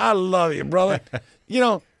 I love you, brother.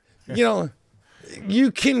 You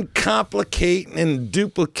can complicate and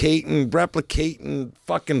duplicate and replicate and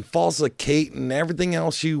fucking falsificate and everything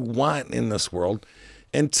else you want in this world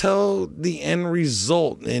until the end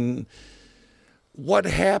result. And what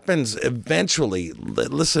happens eventually,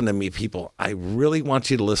 listen to me, people. I really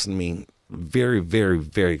want you to listen to me very, very,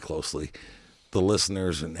 very closely. The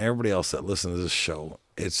listeners and everybody else that listens to this show.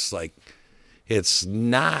 It's like, it's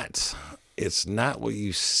not what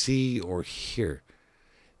you see or hear.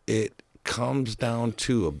 It comes down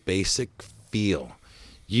to a basic feel.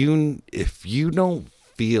 If you don't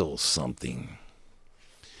feel something,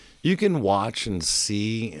 you can watch and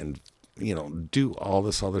see and do all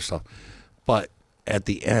this other stuff, but at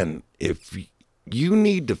the end, if you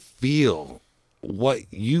need to feel what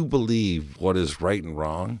you believe, what is right and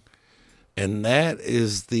wrong, and that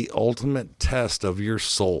is the ultimate test of your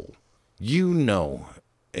soul. In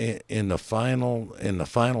the final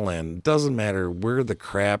end, it doesn't matter where the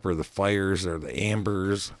crap or the fires or the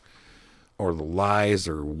ambers or the lies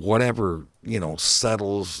or whatever,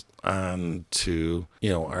 settles on to,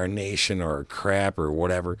 our nation or our crap or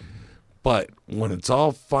whatever. But when it's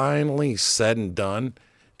all finally said and done,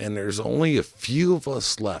 and there's only a few of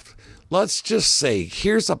us left, let's just say,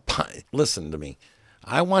 listen to me.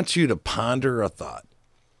 I want you to ponder a thought.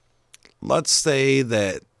 Let's say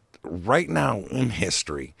that right now in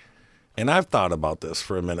history, and I've thought about this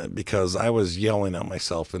for a minute because I was yelling at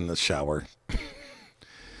myself in the shower,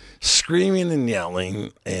 screaming and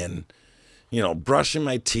yelling and, brushing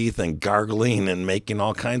my teeth and gargling and making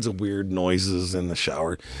all kinds of weird noises in the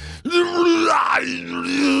shower.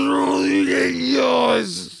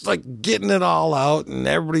 It's like getting it all out and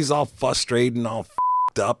everybody's all frustrated and all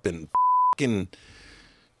f***ed up and f***ing,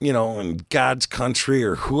 in God's country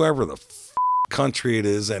or whoever the country it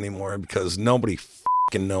is anymore because nobody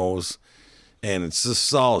f***ing knows. And it's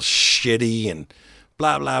just all shitty and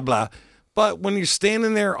blah, blah, blah. But when you're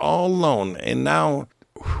standing there all alone and now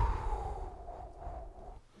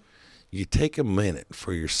you take a minute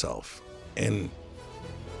for yourself and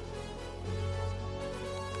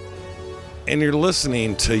you're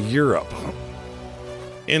listening to Europe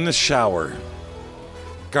in the shower,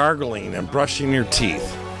 gargling and brushing your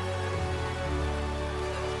teeth.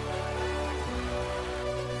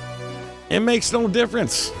 It makes no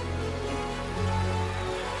difference.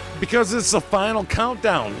 Because it's the final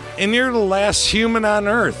countdown, and you're the last human on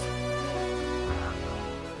Earth.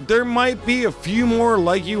 There might be a few more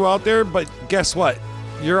like you out there, but guess what?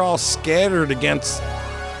 You're all scattered against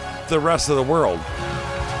the rest of the world.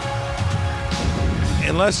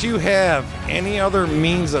 unless you have any other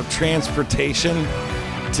means of transportation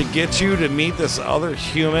to get you to meet this other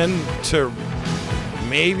human to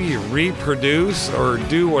maybe reproduce or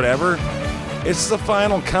do whatever, it's the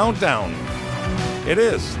final countdown. It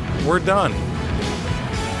is. We're done.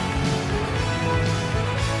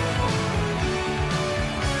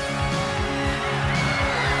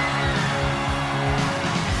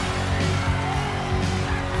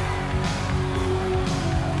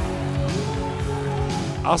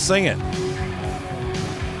 I'll sing it.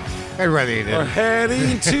 I'd rather you We're didn't.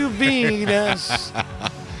 heading to Venus.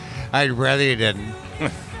 I'd rather you didn't.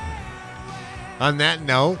 On that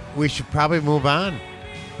note, we should probably move on.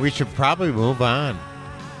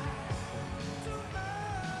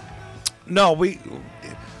 No,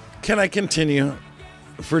 can I continue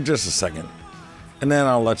for just a second? And then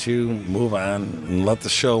I'll let you move on and let the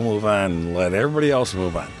show move on and let everybody else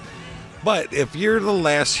move on. But if you're the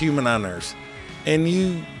last human on Earth and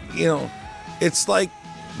you know, it's like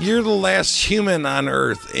you're the last human on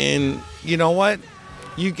Earth and you know what?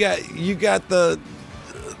 You got the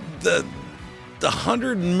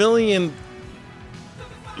 100 million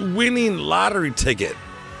winning lottery ticket.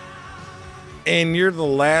 And you're the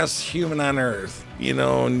last human on Earth, you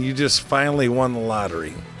know, and you just finally won the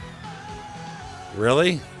lottery.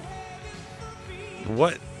 Really?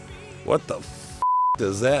 What the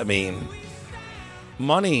does that mean?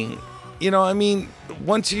 Money, you know, I mean,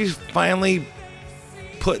 once you finally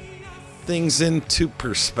put things into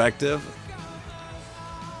perspective,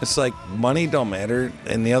 it's like money don't matter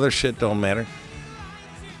and the other shit don't matter.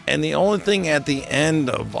 And the only thing at the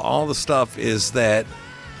end of all the stuff is that,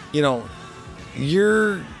 you know,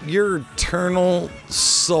 your eternal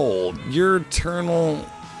soul, your eternal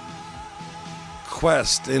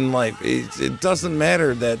quest in life, it doesn't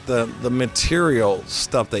matter that the material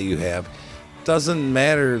stuff that you have, doesn't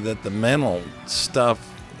matter that the mental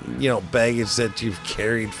stuff, you know, baggage that you've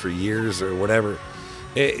carried for years or whatever,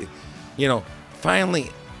 you know, finally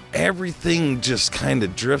everything just kind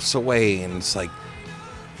of drifts away and it's like,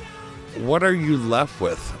 what are you left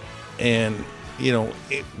with? And you know,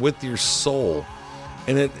 with your soul.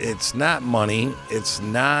 And it's not money, it's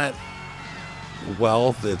not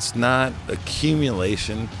wealth, it's not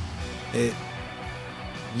accumulation.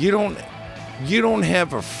 You don't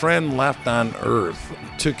have a friend left on Earth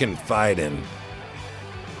to confide in.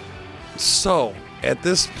 So, at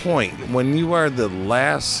this point, when you are the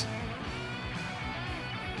last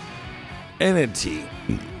entity,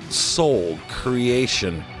 soul,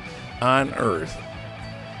 creation on Earth,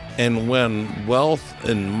 and when wealth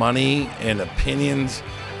and money and opinions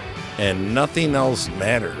and nothing else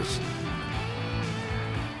matters,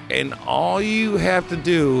 and all you have to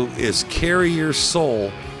do is carry your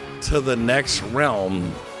soul to the next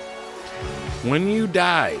realm, when you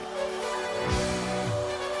die,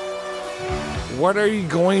 what are you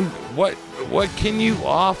going, what can you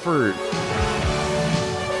offer?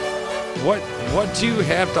 What do you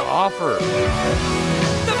have to offer?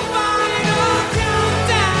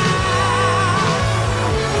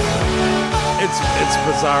 It's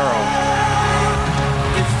Bizarro.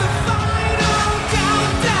 It's the final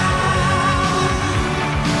countdown.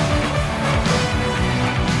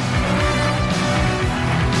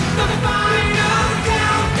 The final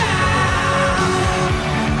countdown.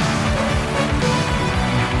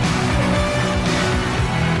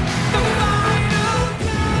 The final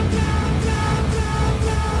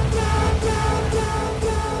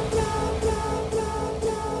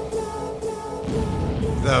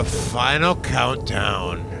countdown. The final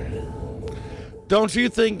countdown. Don't you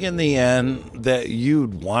think in the end that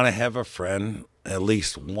you'd want to have a friend, at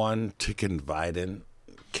least one to confide in,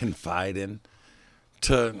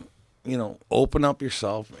 to, you know, open up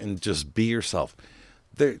yourself and just be yourself?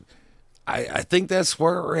 I think that's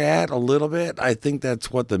where we're at a little bit. I think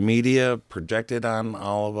that's what the media projected on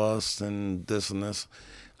all of us and this.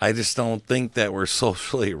 I just don't think that we're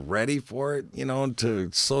socially ready for it, you know, to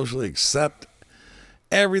socially accept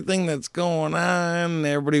everything that's going on.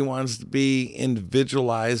 Everybody wants to be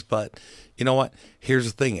individualized, but you know what? Here's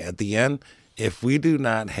the thing. At the end, if we do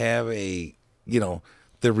not have the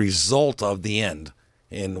result of the end,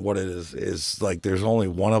 and what it is like there's only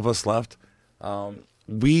one of us left,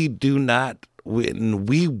 we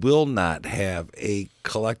will not have a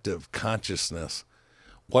collective consciousness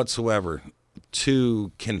whatsoever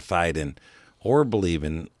to confide in or believe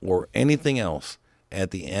in or anything else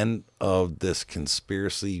at the end of this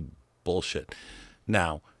conspiracy bullshit.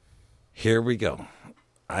 Now, here we go.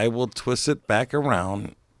 I will twist it back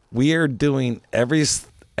around. We are doing every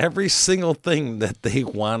single thing that they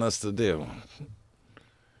want us to do.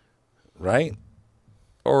 Right?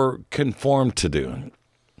 Or conform to do.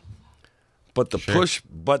 But the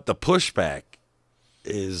pushback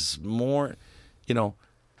is more,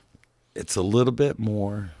 it's a little bit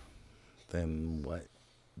more than what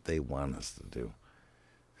they want us to do.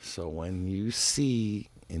 So when you see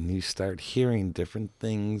and you start hearing different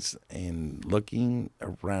things and looking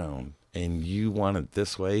around and you want it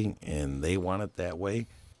this way and they want it that way,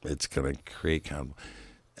 it's going to create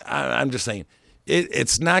I'm just saying,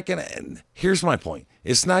 it's not going to end. Here's my point.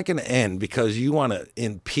 It's not going to end because you want to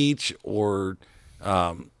impeach or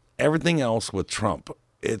everything else with Trump.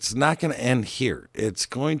 It's not going to end here. It's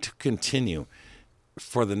going to continue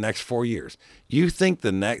for the next 4 years. You think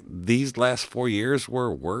these last 4 years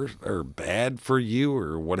were worse or bad for you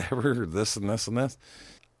or whatever, this and this and this?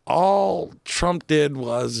 All Trump did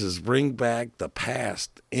is bring back the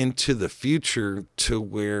past into the future to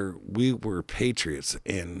where we were patriots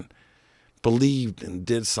and believed and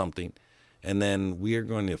did something. And then we are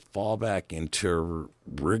going to fall back into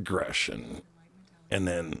regression. And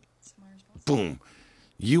then, boom,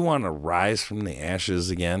 you want to rise from the ashes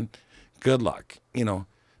again? Good luck,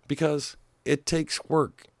 because it takes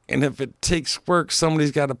work. And if it takes work,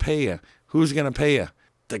 somebody's got to pay you. Who's going to pay you?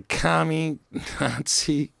 The commie,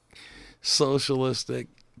 Nazi, socialistic,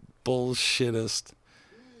 bullshittist,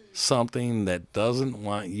 something that doesn't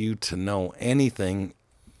want you to know anything,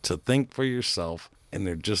 to think for yourself, and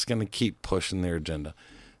they're just going to keep pushing their agenda.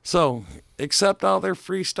 So, accept all their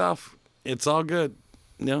free stuff. It's all good.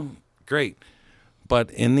 Great.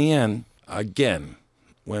 But in the end, again,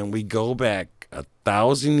 when we go back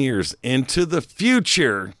 1,000 years into the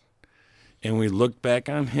future and we look back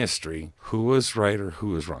on history, who was right or who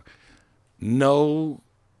was wrong? No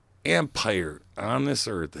empire on this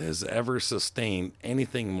earth has ever sustained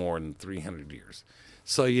anything more than 300 years.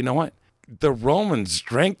 So you know what? The Romans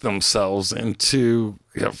drank themselves into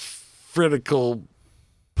a critical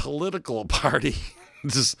political party.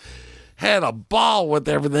 Just had a ball with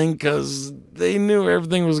everything because they knew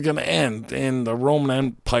everything was going to end. And the Roman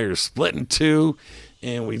Empire split in two,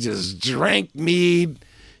 and we just drank mead,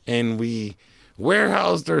 and we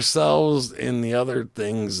warehoused ourselves in the other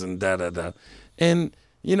things and da-da-da. And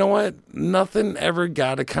you know what? Nothing ever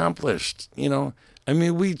got accomplished.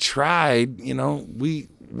 We tried,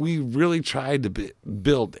 we really tried to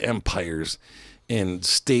build empires and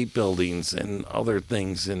state buildings and other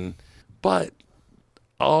things. But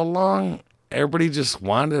all along, everybody just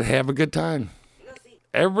wanted to have a good time.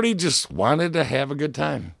 Everybody just wanted to have a good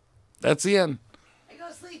time. That's the end. I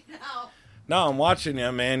go sleep now. No, I'm watching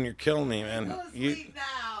you, man. You're killing me, man. Go sleep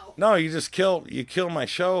now. No, you kill my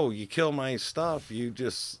show. You kill my stuff.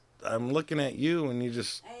 I'm looking at you and you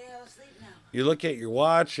just, I go sleep now. you look at your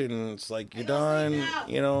watch and it's like you're done,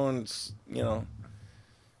 and it's,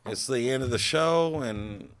 it's the end of the show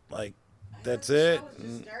and like, that's it. The show was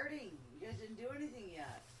just starting. You guys didn't do anything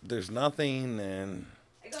yet. There's nothing and.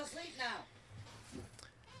 I go sleep now.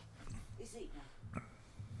 You sleep now.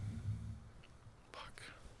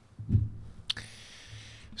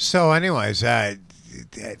 So, anyways, I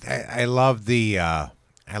love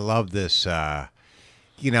this.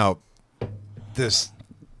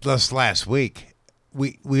 This last week,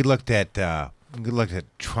 we looked at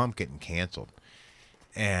Trump getting canceled,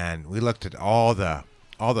 and we looked at all the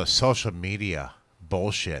social media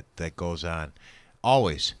bullshit that goes on.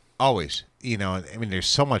 Always. There's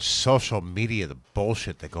so much social media, the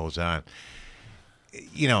bullshit that goes on.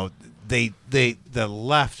 The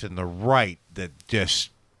left and the right that just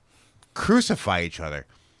crucify each other.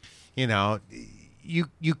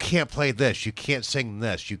 You can't play this, you can't sing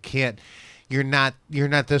this, you're not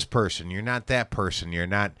this person, you're not that person, you're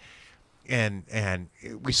not, and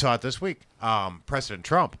we saw it this week. President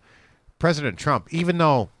Trump, even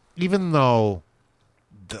though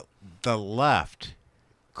the left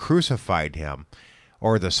crucified him,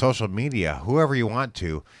 or the social media, whoever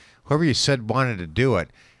you said wanted to do it,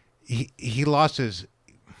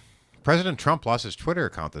 President Trump lost his Twitter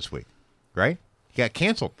account this week, right? He got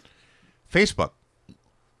canceled. Facebook,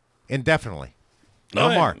 indefinitely. No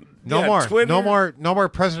more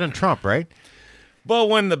President Trump, right? But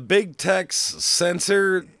when the big techs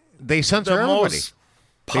censor, they censor the everybody. Most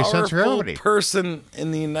They censor powerful everybody. person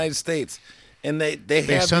in the United States, and they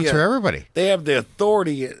have censor everybody. They have the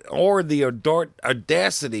authority or the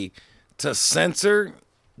audacity to censor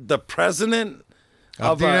the president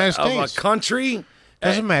Of the United States. of a country.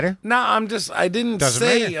 Doesn't matter. No, I didn't Doesn't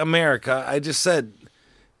say matter. America. I just said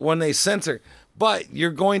when they censor. But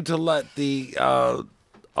you're going to let the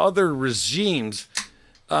other regimes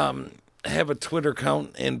have a Twitter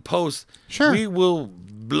account and post. Sure. We will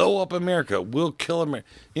blow up America. We'll kill America.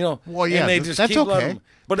 Well, yeah, and they just that's keep letting okay. them.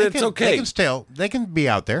 But They it's can- okay. They can be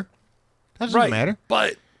out there. That doesn't right. matter.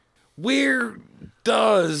 But Where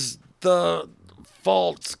does the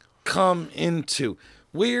faults come into?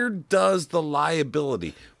 Where does the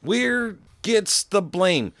liability? Where gets the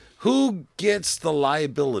blame? Who gets the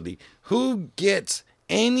liability? Who gets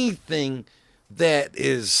anything that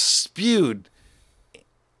is spewed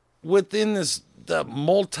within the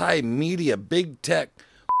multimedia, big tech,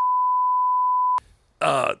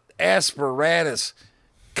 apparatus,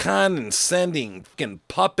 condescending, fucking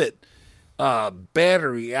puppet,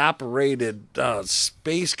 battery operated,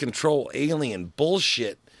 space control alien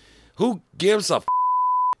bullshit? Who gives a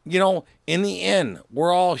You know, in the end,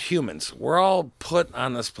 we're all humans. We're all put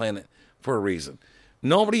on this planet for a reason.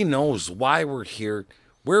 Nobody knows why we're here,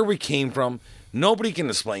 where we came from. Nobody can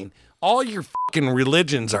explain. All your fucking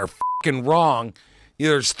religions are fucking wrong.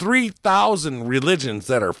 There's 3,000 religions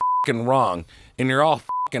that are fucking wrong, and you're all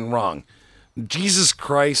fucking wrong. Jesus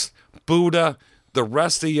Christ, Buddha, the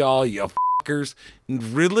rest of y'all, you fuckers.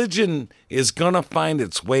 Religion is gonna find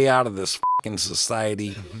its way out of this fucking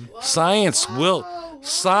society. Science will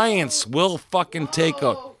fucking take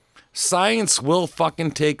over. Science will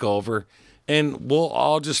fucking take over, and we'll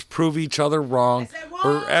all just prove each other wrong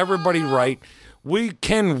or everybody right. We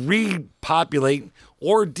can repopulate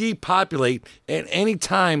or depopulate at any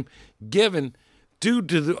time given due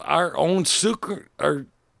to our own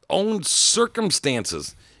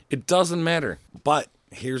circumstances. It doesn't matter. But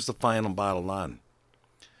here's the final bottom line.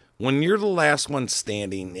 When you're the last one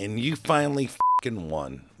standing and you finally fucking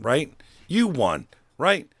won, right? You won,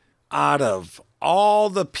 right? Out of all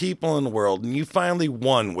the people in the world, and you finally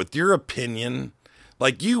won with your opinion.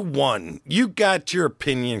 Like, you won. You got your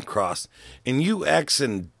opinion across, and you X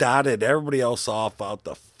and dotted everybody else off out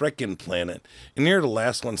the frickin' planet, and you're the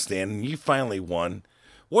last one standing. You finally won.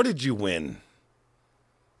 What did you win?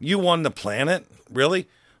 You won the planet? Really?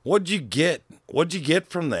 What'd you get? What'd you get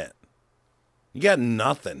from that? You got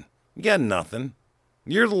nothing. You got nothing.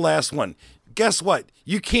 You're the last one. Guess what?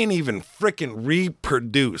 You can't even frickin'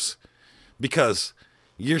 reproduce because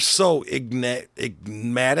you're so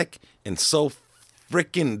enigmatic and so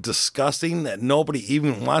frickin' disgusting that nobody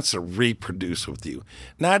even wants to reproduce with you.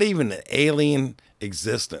 Not even an alien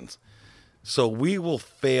existence. So we will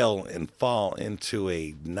fail and fall into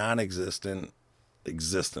a non-existent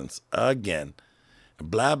existence again.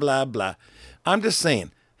 Blah, blah, blah. I'm just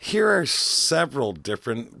saying, here are several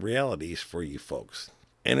different realities for you folks.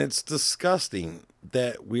 And it's disgusting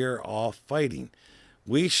that we're all fighting.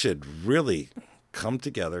 We should really come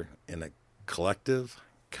together in a collective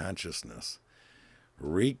consciousness,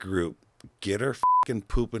 regroup, get our fucking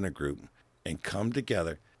poop in a group, and come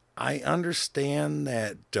together. I understand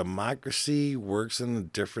that democracy works in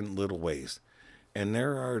different little ways. And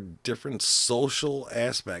there are different social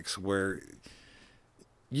aspects where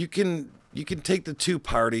you can take the two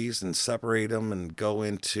parties and separate them and go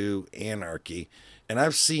into anarchy. And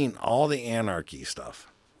I've seen all the anarchy stuff.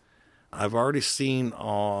 I've already seen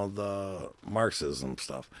all the Marxism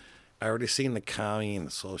stuff. I already seen the commie and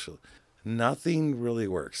the social. Nothing really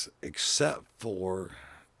works except for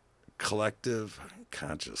collective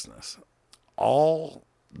consciousness. All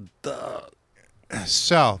the...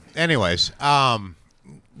 So, anyways,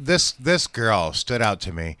 this girl stood out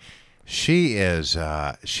to me. She is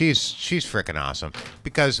she's freaking awesome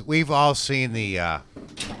because we've all seen the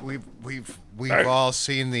we've all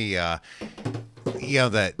seen the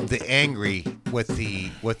the angry with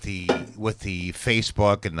the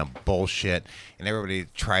Facebook and the bullshit, and everybody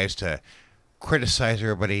tries to criticize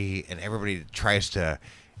everybody and everybody tries to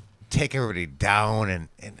take everybody down and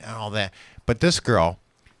all that. But this girl,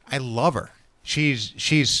 I love her.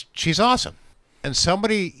 She's awesome. And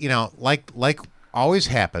somebody, like always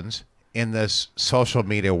happens in this social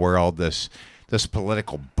media world, this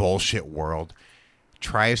political bullshit world,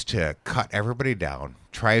 tries to cut everybody down,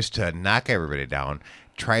 tries to knock everybody down,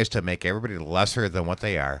 tries to make everybody lesser than what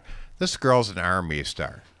they are. This girl's an R&B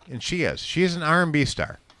star, and she is. She's an R&B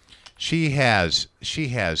star. She has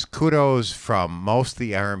kudos from most of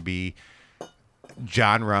the R&B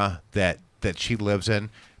genre that she lives in,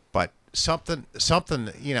 but something,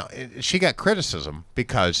 she got criticism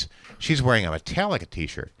because she's wearing a Metallica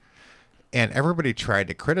t-shirt. And everybody tried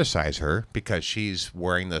to criticize her because she's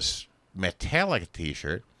wearing this Metallica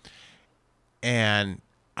t-shirt. And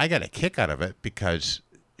I got a kick out of it because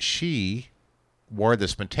she wore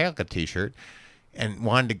this Metallica t-shirt and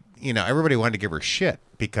wanted to, everybody wanted to give her shit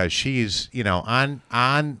because she's,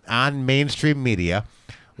 on mainstream media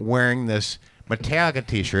wearing this Metallica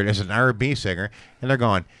t-shirt as an R&B singer. And they're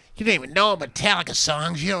going, you don't even know Metallica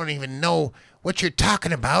songs. You don't even know what you're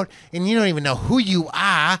talking about. And you don't even know who you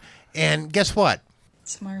are. And guess what?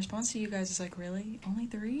 So my response to you guys is like, really? Only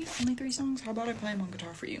 3? Only 3 songs? How about I play them on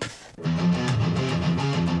guitar for you?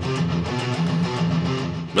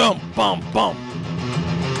 Bum, bum, bum.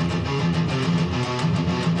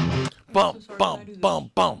 Bum, bum,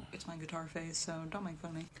 bum, bum. It's my guitar phase, so don't make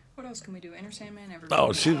fun of me. What else can we do? Enter Sandman, everybody.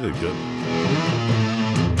 Oh, she did good.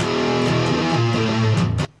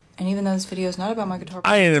 And even though this video is not about my guitar,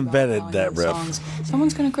 I ain't it's about invented how I that do riff. songs,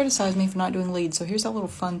 someone's gonna criticize me for not doing leads, so here's that little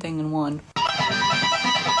fun thing in one.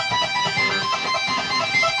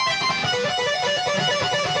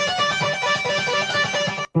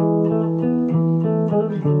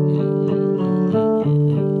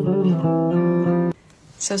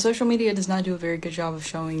 So social media does not do a very good job of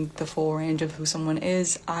showing the full range of who someone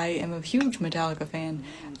is. I am a huge Metallica fan,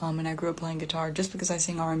 and I grew up playing guitar. Just because I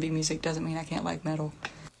sing R&B music doesn't mean I can't like metal.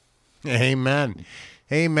 Amen.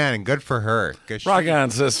 Amen. And good for her. Rock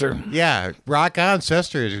on, sister. Yeah, rock on,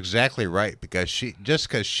 sister is exactly right, because she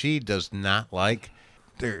does not like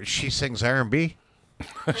she sings R&B.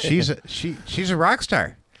 She's a rock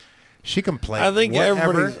star. She can play. I think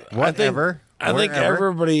whatever. I think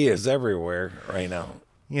everybody is everywhere right now.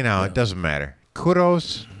 You know, it doesn't matter.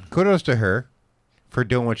 Kudos to her for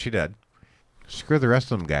doing what she did. Screw the rest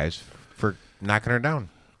of them guys for knocking her down.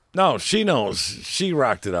 No, she knows. She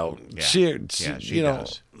rocked it out. Yeah. She you know,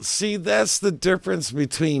 does. see, that's the difference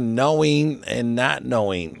between knowing and not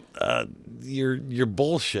knowing. Your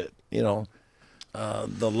bullshit, you know,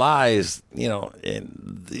 the lies, you know,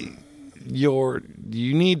 and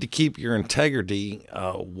you need to keep your integrity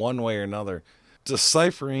one way or another.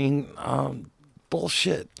 Deciphering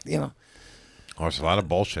bullshit, you know. Oh, there's a lot of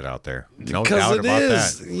bullshit out there. No Because doubt it about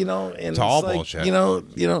is, that. you know, and It's all like, bullshit. You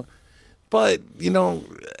know, but you know,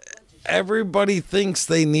 everybody thinks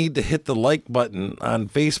they need to hit the like button on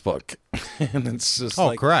Facebook, and it's just Oh,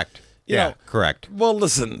 like, correct. you Yeah, know, correct. Well,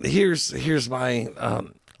 listen, here's my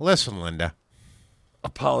Listen, Linda.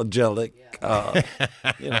 apologetic,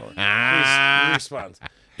 you know, response.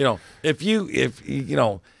 You know, if you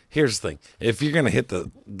know, here's the thing: if you're gonna hit the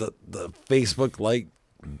Facebook like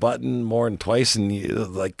button more than twice, and you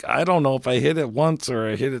like, I don't know if I hit it once or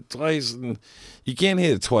I hit it twice, and you can't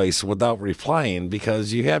hit it twice without replying,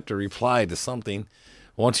 because you have to reply to something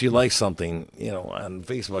once you like something, you know, on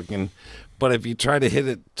Facebook. But if you try to hit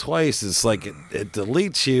it twice, it's like it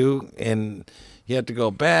deletes you, and you have to go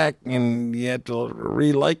back and you have to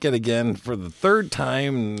re-like it again for the third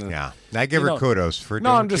time. Yeah, I give her kudos for. No,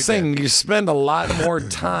 doing I'm what just she saying, did. you spend a lot more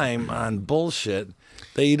time on bullshit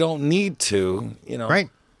that you don't need to. You know, Right.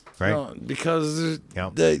 you Right. know, because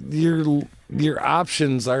Yep. your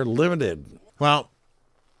options are limited. Well,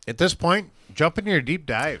 at this point, jump into your deep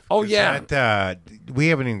dive. Oh, 'Cause yeah. we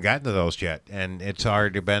haven't even gotten to those yet, and it's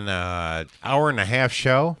already been an hour and a half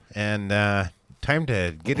show, and time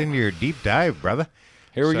to get into your deep dive, brother.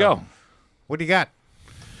 Here we go. What do you got?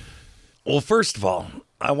 Well, first of all,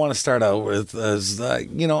 I want to start out with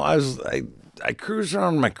you know, I cruise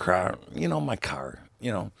around my car, you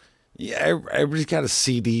know, yeah, everybody's got a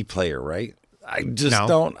CD player, right? I just No.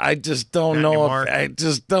 don't Not know anymore. if I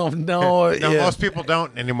just don't know. No, if- most people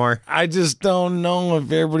don't anymore. I just don't know if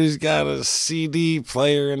everybody's got a CD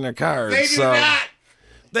player in their car.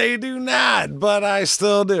 They do not, but I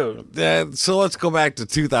still do. So let's go back to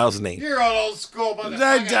 2008. You're old school,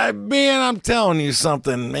 Man, I'm telling you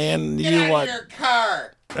something, man. What?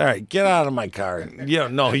 car. All right, get out of my car. Yeah,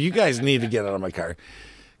 no, you guys need to get out of my car,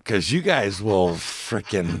 because you guys will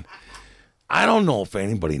frickin'. I don't know if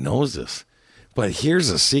anybody knows this, but here's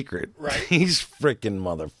a secret. Right. These frickin'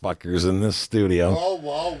 motherfuckers in this studio.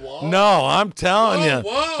 Whoa. No, I'm telling you.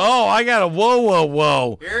 Whoa. Oh, I got a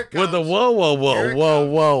whoa. Here it With the comes. whoa, Here it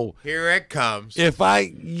whoa. Here it comes. If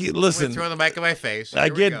listen, Throw the mic in my face. I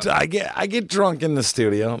Here we get go. I get drunk in the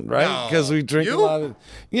studio, right? No. Because we drink a You? lot of,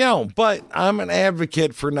 you know. But I'm an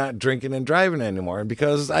advocate for not drinking and driving anymore,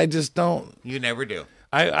 because I just don't. You never do.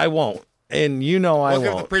 I won't, and you know I We'll give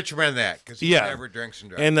the won't. preacher man that, because he Yeah. never drinks and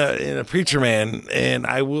drives. And a preacher man, and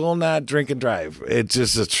I will not drink and drive. It's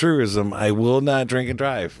just a truism. I will not drink and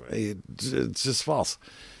drive. It's just false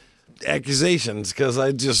accusations, because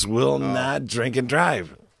I just will not drink and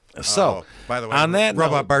drive. So, by the way, on that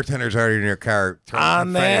robot note, bartender's already in your car. throwing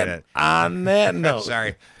confetti in it. on that note,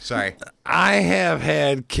 Sorry. I have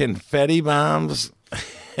had confetti bombs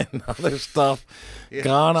and other stuff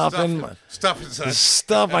gone off in my stuff inside.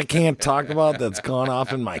 stuff I can't talk about that's gone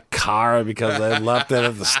off in my car because I left it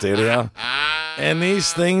at the studio. And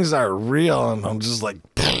these things are real, and I'm just like,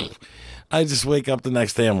 I just wake up the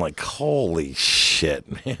next day, I'm like, holy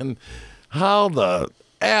shit, man. How the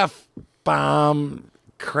F-bomb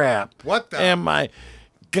crap What the- am I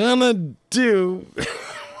gonna do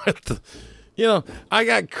with the, You know, I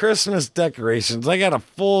got Christmas decorations. I got a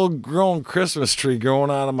full-grown Christmas tree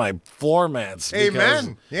growing out of my floor mats.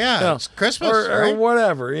 Amen. Yeah, you know, it's Christmas, or right?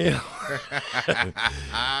 whatever. You know,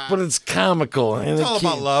 but it's comical. And It's all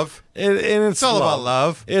about love. And it's all about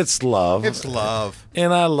love. It's love. It's love.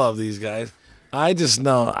 And I love these guys. I just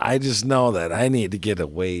know that I need to get a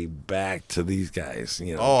way back to these guys.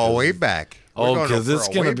 You know. Oh, way back. Oh, because it's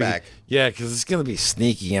gonna be back. because it's gonna be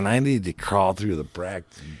sneaky, and I need to crawl through the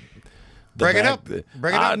Bring it up.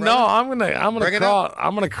 Bring it up. No, brother. I'm gonna Bring it crawl. up.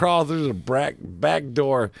 I'm gonna crawl through the back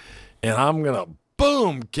door, and I'm gonna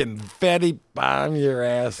boom confetti bomb your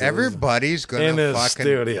ass. Everybody's gonna in the fucking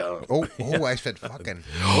studio. Oh, I said fucking.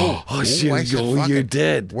 Oh, shit, I said you fucking.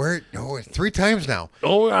 did. Where? Oh, 3 times now.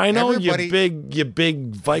 Oh, I know Everybody- you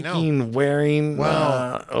big Viking wearing.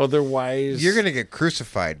 Well, Otherwise, You're gonna get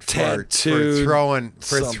crucified for tattooed throwing.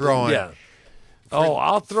 something. Yeah. Oh,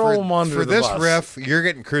 I'll throw them under for the this bus. riff. You're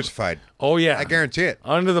getting crucified. Oh yeah, I guarantee it.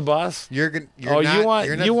 Under the bus. You're not,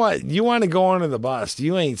 you want to go under the bus?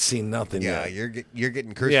 You ain't seen nothing Yeah, yet. you're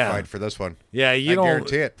getting crucified for this one. Yeah, you I don't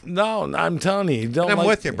guarantee it. No, I'm telling you, you don't. And I'm like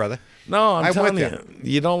with you, me. brother. No, I'm telling with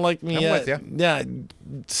you, you don't like me I'm yet. with you. Yeah,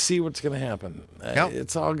 see what's gonna happen. Yep.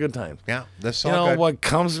 It's all good times. Yeah, this You all know good. what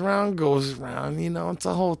comes around goes around. You know, it's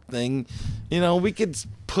a whole thing. You know, we could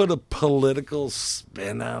put a political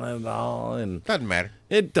spin on it all, and Doesn't matter.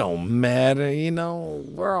 it don't matter. You know,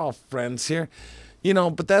 we're all friends here. You know,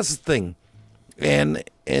 but that's the thing. And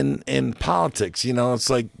in politics, you know, it's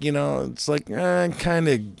like I kind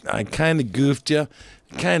of goofed you,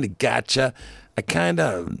 kind of gotcha, I kind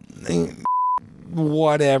of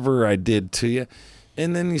whatever I did to you.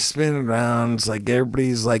 And then you spin it around. It's like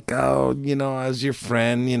everybody's like, oh, you know, I was your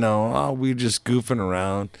friend, you know, oh, we're just goofing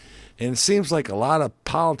around. And it seems like a lot of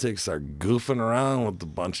politics are goofing around with a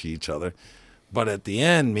bunch of each other. But at the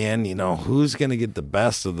end, man, you know, who's going to get the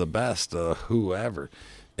best of the best of whoever?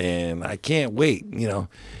 And I can't wait, you know.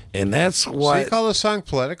 And that's why. So you call this song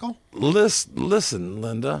political? Listen,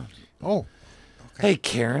 Linda. Oh. Hey,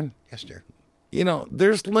 Karen. Yes, dear. You know,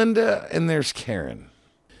 there's Linda and there's Karen.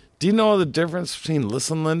 Do you know the difference between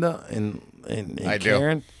Listen, Linda and I do.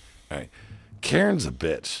 Karen? All right. Karen's a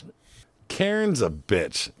bitch. Karen's a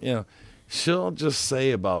bitch. You know, she'll just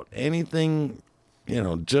say about anything, you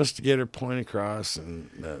know, just to get her point across.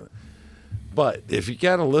 But if you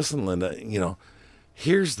got to listen, Linda, you know,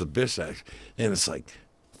 here's the bitch act. And it's like,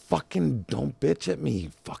 fucking don't bitch at me,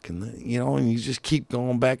 fucking, you know, and you just keep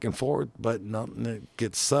going back and forth, but nothing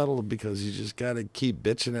gets settled because you just got to keep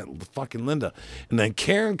bitching at fucking Linda. And then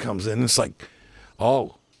Karen comes in and it's like,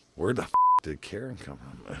 oh, where the did Karen come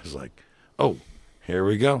from? It's like, oh, here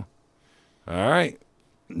we go. All right,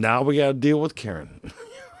 now we got to deal with Karen.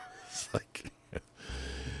 It's like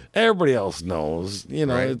everybody else knows, you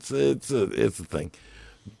know, Right. it's a thing,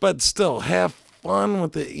 but still have fun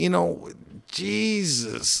with it. You know,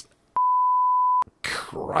 Jesus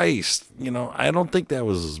Christ, you know, I don't think that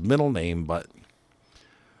was his middle name, but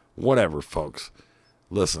whatever, folks.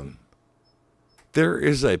 Listen, there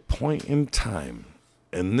is a point in time,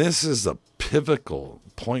 and this is a pivotal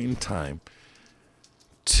point in time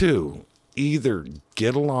to either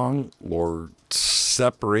get along or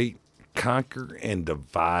separate, conquer, and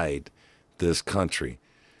divide this country.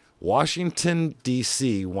 Washington,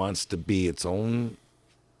 D.C. wants to be its own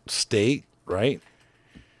state, right?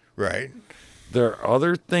 Right. There are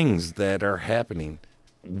other things that are happening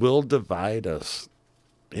will divide us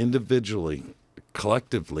individually,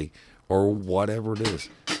 collectively, or whatever it is.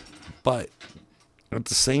 But at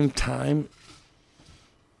the same time,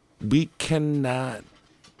 we cannot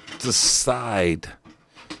decide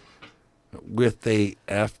with a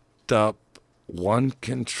effed up, one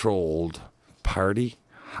controlled party,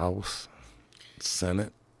 House,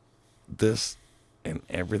 Senate, this and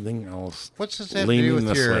everything else. What's this have to leaning do with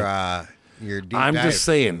this way. your deep I'm dive? just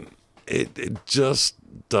saying, it just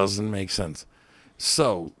doesn't make sense.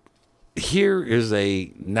 So here is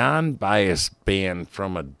a non-biased band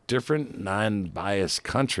from a different non-biased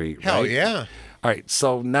country. Hell right? yeah. All right,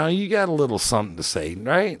 so now you got a little something to say,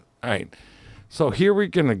 right? All right. So here we're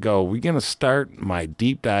going to go. We're going to start my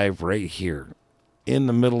deep dive right here in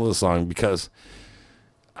the middle of the song because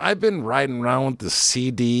I've been riding around with the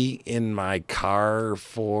CD in my car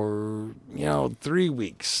for, 3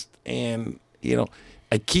 weeks. And,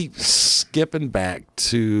 I keep skipping back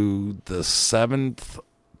to the 7th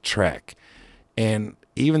track. And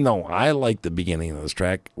even though I like the beginning of this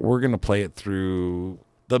track, we're going to play it through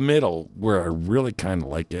the middle where I really kind of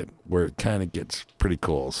like it, where it kind of gets pretty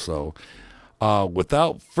cool. So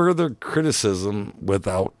without further criticism,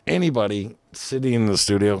 without anybody sitting in the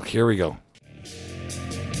studio, here we go.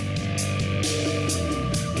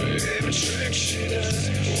 Baby,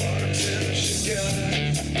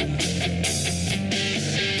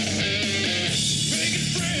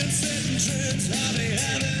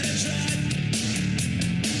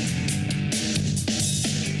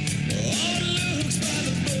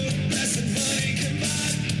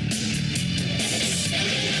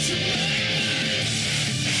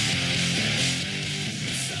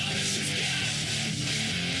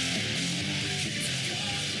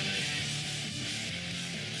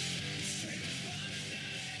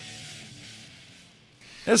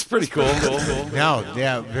 That's pretty cool. No,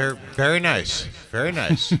 yeah, very nice. Very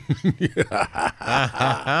nice.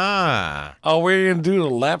 Oh, we're going to do the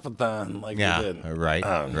lapathon like Yeah, we did. right.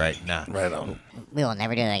 Nah. Right on. We will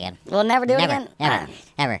never do that again. We'll never do it Never, again? ever,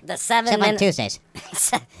 ever. The 7 Except on minute... Tuesdays.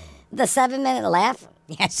 The 7-minute laugh?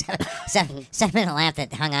 Yes, 7-minute laugh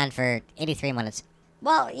that hung on for 83 minutes.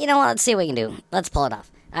 Well, you know what? Let's see what we can do. Let's pull it off.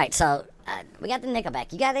 All right, so we got the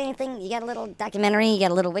Nickelback. You got anything? You got a little documentary? You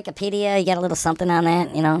got a little Wikipedia? You got a little something on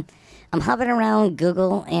that? You know, I'm hovering around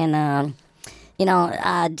Google, and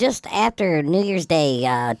just after New Year's Day,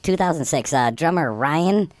 2006, drummer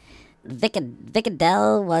Ryan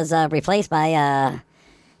Vicadell was replaced by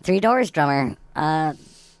Three Doors drummer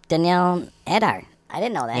Danielle Adar. I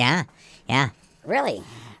didn't know that. Yeah. Really?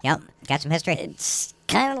 Yep. Got some history. It's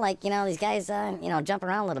kind of like, these guys, jump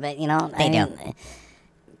around a little bit, They do.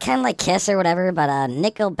 Kind of like Kiss or whatever, but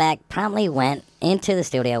Nickelback promptly went into the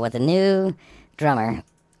studio with a new drummer.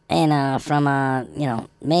 And from,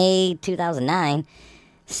 May 2009,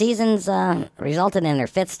 Seasons resulted in their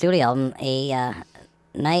fifth studio album,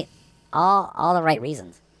 All the Right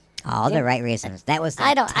Reasons. All the right reasons. That was the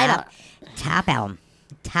top album.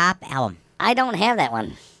 Top album. I don't have that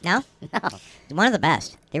one. No? No. One of the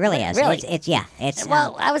best. It really is. Really? It's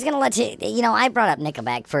Well, I was going to let you, I brought up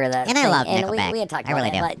Nickelback for the And I love Nickelback. We had talked I about really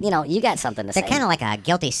that, do. but, you got something to they're say. kind of like a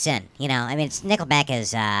guilty sin, I mean, Nickelback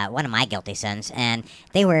is one of my guilty sins, and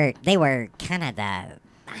they were kind of the,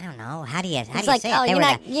 I don't know, how do you It's say like, it? They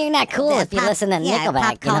you're were not cool the if you pop- listen to Nickelback.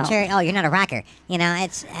 pop culture. Oh, you're not a rocker.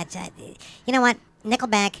 It's you know what?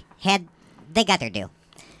 Nickelback they got their due.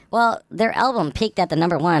 Well, their album peaked at the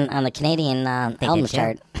number 1 on the Canadian albums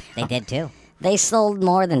chart. They did too. They sold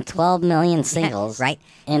more than 12 million singles, right?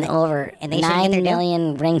 And over and they shouldn't get 9 their due.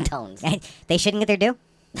 million ringtones. They shouldn't get their due.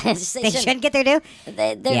 They shouldn't get their due.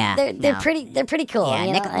 They're pretty cool.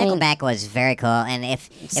 Yeah, Nickelback was very cool, and if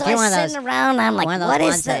So you're I one was of those, sitting around, I'm like, one of those what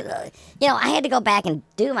is ones the? I had to go back and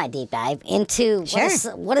do my deep dive into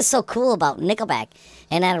what is so cool about Nickelback,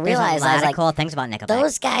 and I there's realized a lot I was of like, cool things about Nickelback.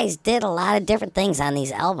 those guys did a lot of different things on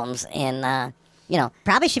these albums, and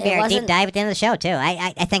probably should be it our deep wasn't- dive at the end of the show too.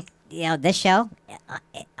 I think this show,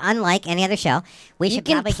 unlike any other show, we you should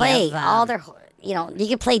can probably play give, all their, you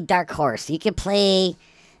can play Dark Horse, you can play.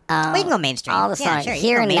 We can go mainstream. All the Yeah, songs sure, you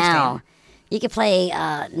here can and go now. mainstream. You can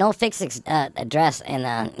play No Fix Address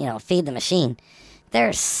and Feed the Machine.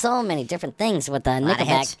 There's so many different things with Lot of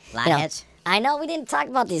Nickelback. hits. Lot of hits. I know we didn't talk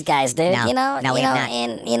about these guys, dude. No. No, we have not.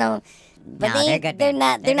 And but No, they, they're good they're band.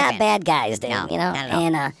 not They're they're good not band. bad guys, dude. No, not at all.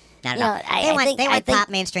 And Not at you all. know, They went I think pop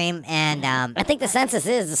mainstream, and I think the census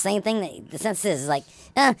is the same thing. The census is like,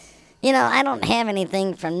 I don't have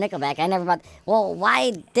anything from Nickelback. I never bought. Well,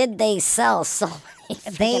 why did they sell so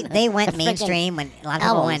many? they went freaking mainstream when a lot of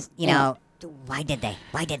people albums, went. Why did they?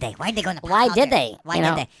 Why did they go in the pop Why culture? did they? Why You did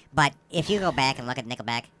know? they? But if you go back and look at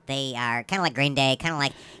Nickelback, they are kind of like Green Day, kind of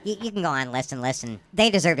like you can go on list, and they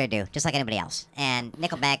deserve their due, just like anybody else. And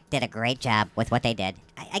Nickelback did a great job with what they did.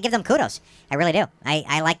 I give them kudos. I really do.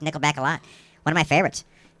 I like Nickelback a lot. One of my favorites.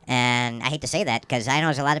 And I hate to say that because I know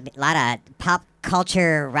there's a lot of pop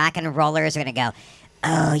culture rock and rollers are gonna go,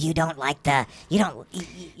 oh, you don't like the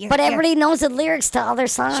But everybody knows the lyrics to all their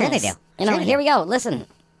songs. Sure they do. Sure they Here do. we go. Listen.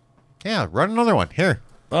 Yeah, run another one. Here.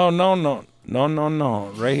 Oh, no.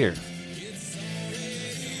 Right here.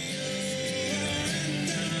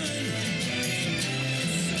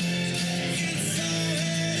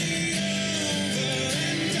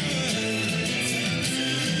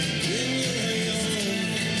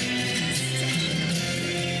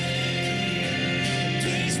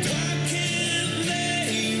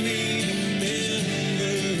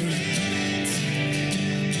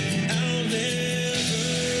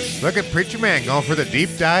 Look at Preacher Man going for the deep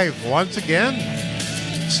dive once again.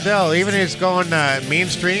 Still, even he's going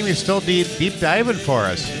mainstream, he's still deep diving for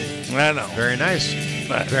us. I know. Very nice.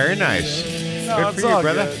 Very nice. No, Good it's for you, all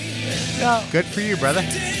brother. good. Yeah. Good for you, brother.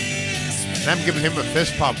 And I'm giving him a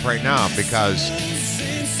fist pump right now because,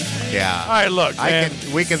 yeah. All right, look, man.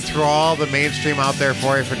 We can throw all the mainstream out there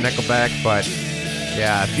for you for Nickelback, but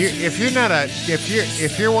yeah, if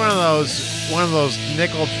you're one of those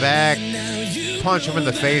Nickelback punch him in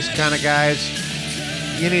the face kind of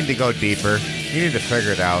guys, you need to go deeper. You need to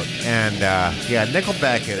figure it out. And yeah,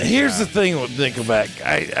 Nickelback is. Here's the thing with Nickelback.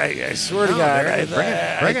 I swear to No, God,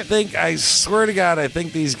 bring it. I swear to God, I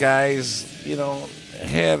think these guys,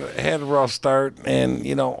 had a rough start,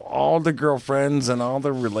 and all the girlfriends and all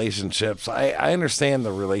the relationships. I understand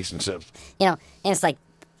the relationships. And it's like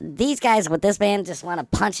these guys with this band just want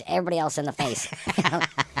to punch everybody else in the face.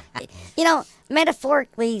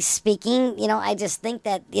 Metaphorically speaking, I just think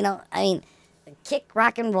that, kick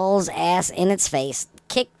rock and roll's ass in its face.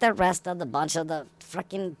 kick the rest of the bunch of the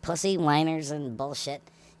freaking pussy whiners and bullshit,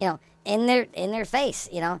 you know, in their face.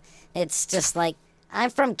 You know, it's just like I'm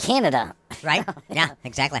from Canada, Right? Yeah,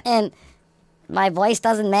 exactly. and my voice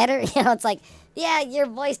doesn't matter. You know, it's like, yeah, your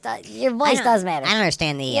voice does matter. I don't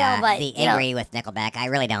understand the Yeah, but, the you know, angry with Nickelback. I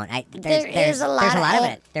really don't. There's a lot of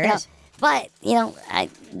it. There you is. know, but you know,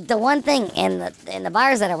 the one thing in the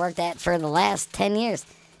bars that I worked at for the last 10 years,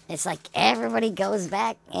 it's like everybody goes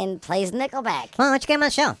back and plays Nickelback. Well, let's get him on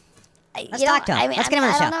the show. Let's talk to him. I mean, Let's get him on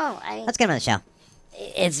the I show. don't know. I mean, Let's get him on the show.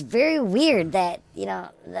 it's very weird that you know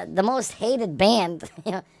the most hated band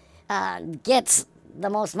you know gets the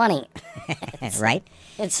most money. Right?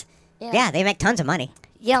 It's you know, Yeah, they make tons of money.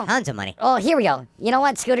 you know, Tons of money. Oh, here we go. You know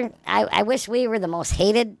what, Scooter? I wish we were the most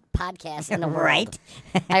hated podcast in the world. Right?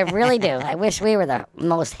 I really do. I wish we were the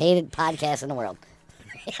most hated podcast in the world.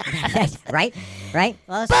 Right? Right?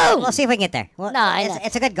 Well, Boom! we'll see if we can get there. Well, No, I know.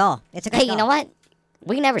 it's a good goal. It's a good Hey, goal. you know what?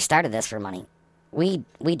 We never started this for money. We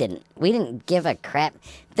didn't. We didn't give a crap.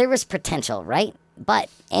 There was potential, right? But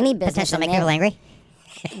any business Potential to in make people there- angry?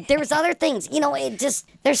 there was other things. You know, it just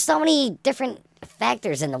there's so many different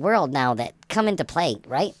factors in the world now that come into play,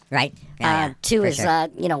 right? Right? Yeah, Two for is sure.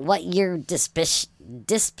 you know what your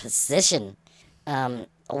disposition,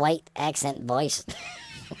 white accent voice.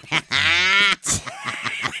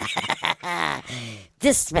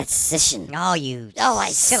 Disposition. Oh, you I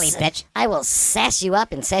silly bitch. I will sass you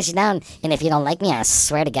up and sass you down, and if you don't like me, I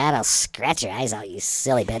swear to God, I'll scratch your eyes out, you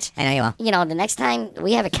silly bitch. I know you will. You know, the next time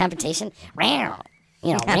we have a competition, meow,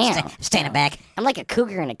 you know, meow. Standing back. I'm like a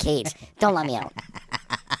cougar in a cage. Don't let me out.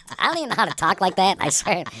 I don't even know how to talk like that. I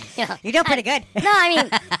swear. You know, You're doing pretty good. no, I mean,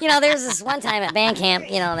 you know, there was this one time at band camp,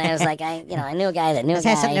 you know, there was like, I knew a guy that knew a This guy.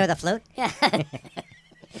 has something to do with the flute? Yeah.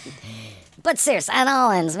 But seriously, on all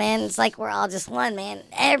ends, man, it's like we're all just one, man.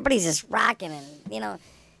 Everybody's just rocking, and you know,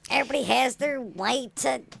 everybody has their right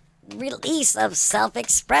to release of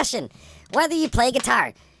self-expression. Whether you play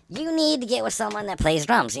guitar, you need to get with someone that plays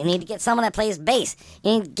drums. You need to get someone that plays bass.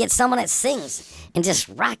 You need to get someone that sings and just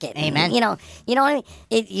rock it. Amen. And, you know what I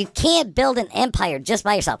mean? You can't build an empire just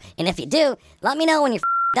by yourself. And if you do, let me know when you're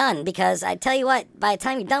done, because I tell you what, by the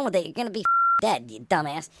time you're done with it, you're gonna be dead, you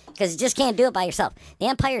dumbass, because you just can't do it by yourself. The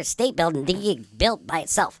Empire State Building didn't get built by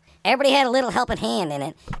itself. Everybody had a little helping hand in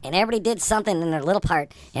it, and everybody did something in their little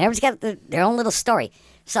part, and everybody's got their own little story.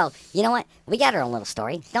 So, you know what? We got our own little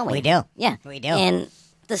story, don't we? We do. Yeah. We do. And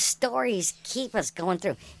the stories keep us going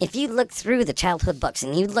through. If you look through the childhood books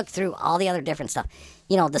and you look through all the other different stuff,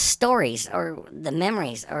 you know, the stories or the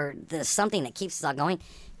memories or the something that keeps us all going,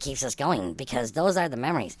 keeps us going, because those are the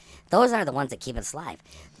memories. Those are the ones that keep us alive.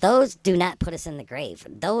 Those do not put us in the grave.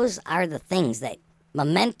 Those are the things that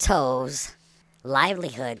mementos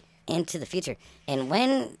livelihood into the future. And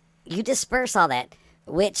when you disperse all that,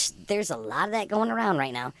 which there's a lot of that going around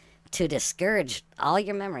right now, to discourage all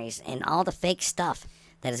your memories and all the fake stuff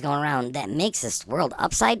that is going around that makes this world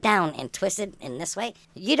upside down and twisted in this way,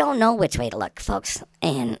 you don't know which way to look, folks.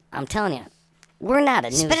 And I'm telling you, we're not a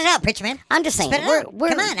news. Spit it out, preacher man. I'm just saying. Spit it out.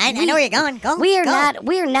 Come on, I know where you're going. Go. We are go. not.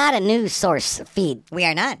 We are not a news source feed. We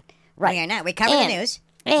are not. Right. We are not. We cover the news.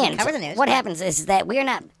 And we cover the news. what happens is that we're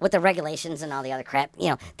not with the regulations and all the other crap, you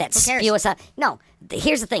know, that Who cares? spew us out. No,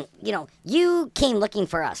 here's the thing. You know, you came looking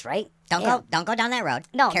for us, right? Don't Yeah. go. Don't go down that road.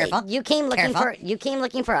 No, Careful. You came looking Careful. for. You came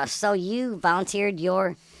looking for us, so you volunteered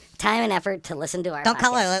your time and effort to listen to our. Don't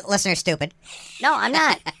call podcast. a listener stupid. No, I'm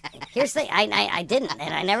not. Here's the thing. I didn't,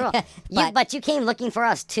 and I never will. But you came looking for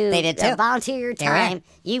us to They did too. volunteer your They were. time.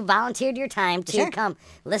 You volunteered your time to Sure. come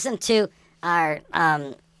listen to our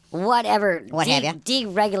whatever What have ya?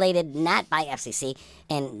 deregulated, not by FCC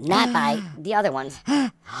and not by the other ones.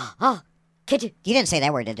 Oh, could you? You didn't say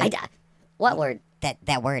that word, did you? What word?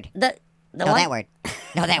 That word. The No, one? that word.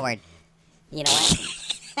 No, that word. You know what?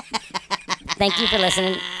 Thank you for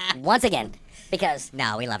listening once again, because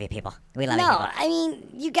No, we love you, people. We love you, no, people. I mean,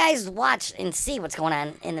 you guys watch and see what's going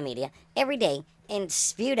on in the media every day and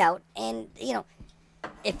spewed out. And, you know,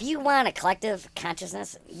 if you want a collective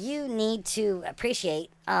consciousness, you need to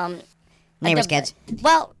appreciate Neighbors' kids.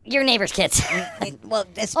 Well, your neighbor's kids. Well,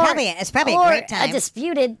 it's probably a or great time.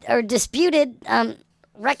 a disputed,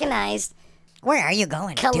 recognized Where are you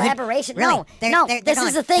going, dude? collaboration. Really? No, They're this going.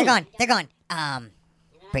 is the thing. They're going.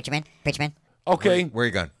 Preacher man. Okay. Where are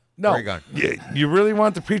you going? No. Where are you going? You really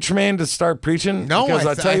want the preacher man to start preaching? No, because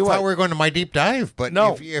I I tell you thought what, we were going to my deep dive. But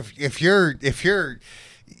No. if you're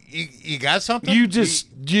you got something, you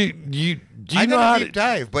just do you I know got how a to deep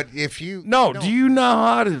dive. But if you No, do you know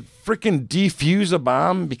how to freaking defuse a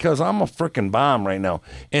bomb? Because I'm a freaking bomb right now,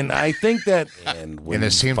 and I think that. And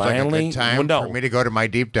it seems like a good time for me to go to my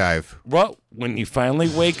deep dive. Well, when you finally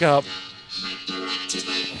wake up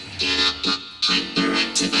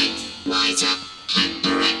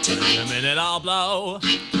all blow.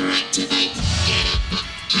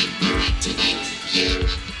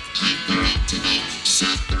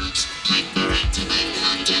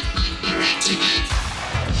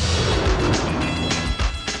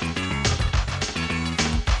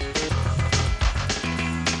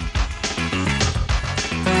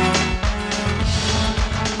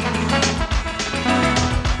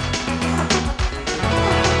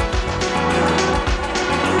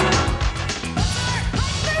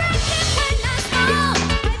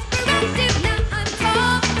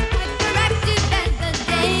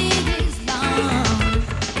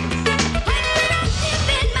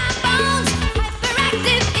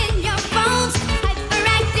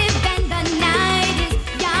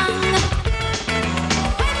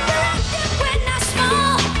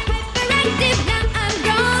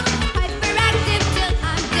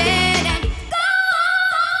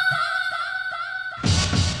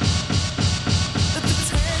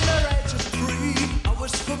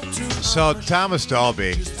 So Thomas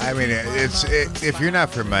Dolby, I mean, if you're not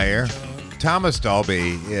familiar, Thomas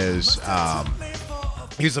Dolby is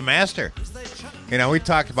he's a master. You know, we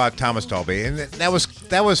talked about Thomas Dolby, and that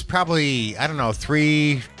was probably, I don't know,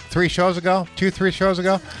 three shows ago, 3 shows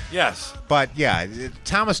ago. Yes, but yeah,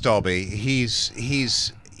 Thomas Dolby, he's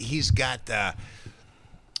got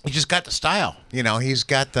he just got the style. You know, he's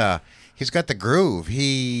got the groove.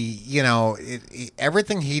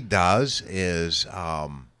 Everything he does is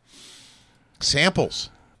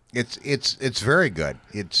samples. It's very good.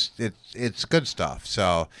 It's good stuff.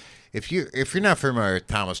 So if you're not familiar with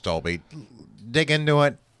Thomas Dolby, dig into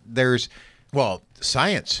it. There's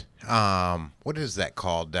science. What is that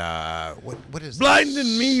called? What is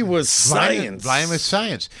Blinding Me with Science. Blinding with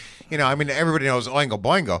Science. You know, I mean, everybody knows Oingo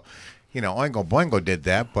Boingo. You know, Oingo Boingo did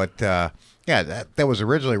that, but that was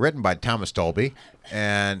originally written by Thomas Dolby,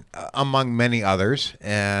 and among many others.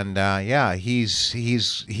 And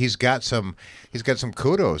he's got some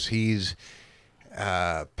kudos. He's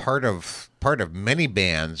part of many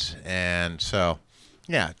bands, and so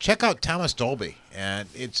check out Thomas Dolby, and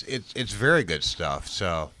it's very good stuff.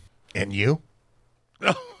 So, and you?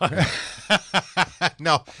 No.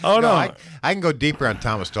 No. Oh no. I can go deeper on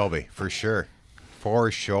Thomas Dolby for sure.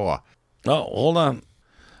 For sure. Oh, hold on.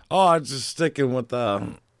 Oh, I'm just sticking with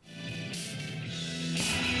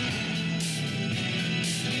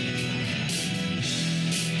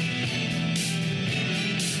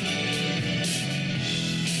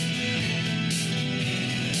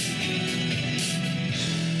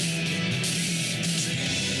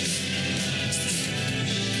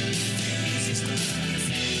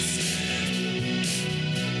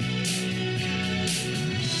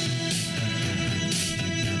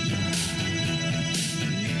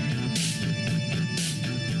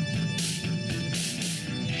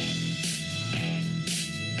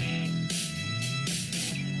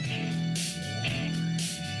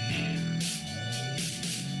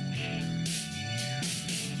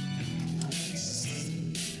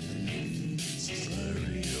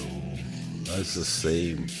That's the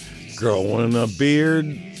same. Growing a beard.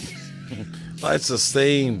 That's the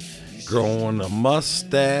same. Growing a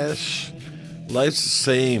mustache. Life's the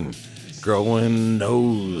same. Growing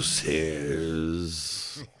nose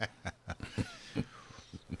hairs.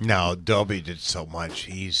 No, Dolby did so much.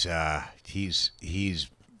 He's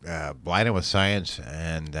blinded with science,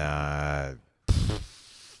 and I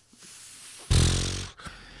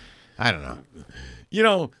don't know. You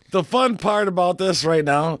know, the fun part about this right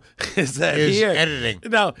now is that editing.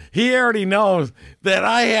 No, he already knows that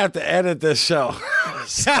I have to edit this show.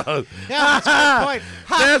 So, that's a good point.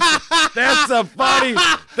 That's a funny.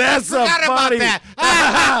 That's a funny.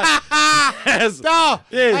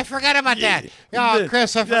 I forgot about that. Oh,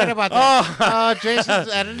 Chris, I forgot about that. Oh, Jason's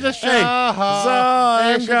editing the show.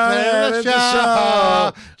 I'm gonna edit the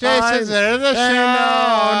show. Jason's editing the show.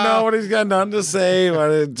 No, nobody's got nothing to say.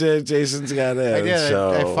 But Jason's got to edit the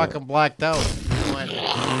show. I fucking blacked out.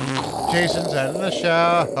 Jason's editing the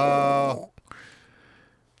show.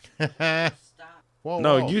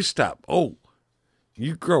 Whoa. You stop. Oh,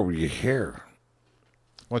 you grow your hair.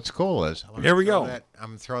 What's cool is here we go. I'm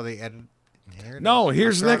gonna throw the edit.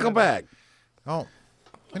 Here's Nickelback. Oh,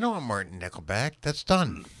 we don't want more Nickelback. That's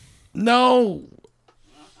done. No,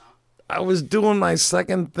 I was doing my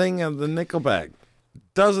second thing of the Nickelback.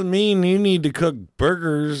 Doesn't mean you need to cook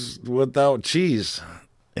burgers without cheese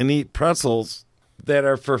and eat pretzels that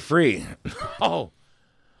are for free. Oh,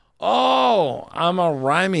 I'm a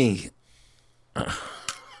rhymey.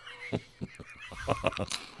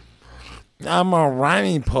 I'm a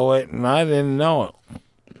rhyming poet, and I didn't know it.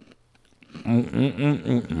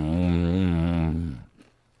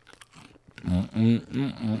 No,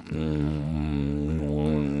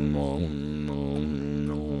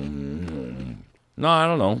 I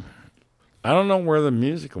don't know. I don't know where the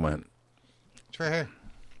music went. It's right here.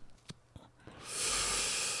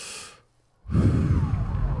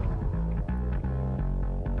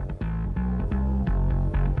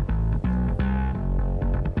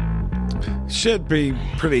 Should be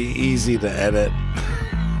pretty easy to edit.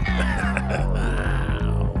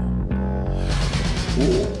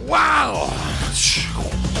 Wow.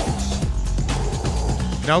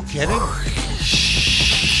 No kidding.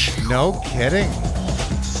 No kidding.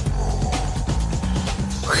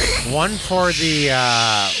 One for the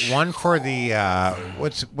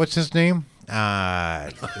what's his name?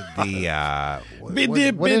 What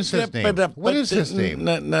is his name? What is his name?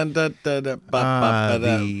 The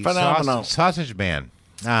sausage man.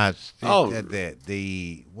 What's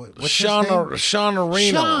Sean his name? Sean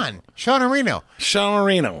Areno. Sean Areno. Sean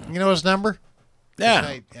Areno. You know his number?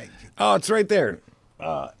 Yeah. Oh, it's right there.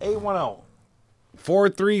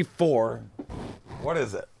 810-434. What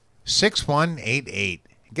is it? 6188.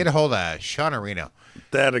 Get a hold of Sean Areno.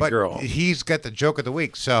 That a But girl. He's got the joke of the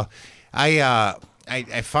week. So I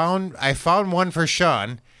found one for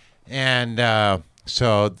Sean, and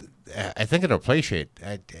so I think it'll appreciate.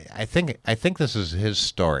 I think this is his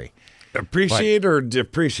story. Appreciate or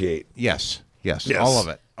depreciate? Yes, all of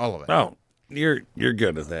it. Oh, you're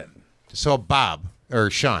good at that. So Bob or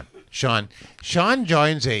Sean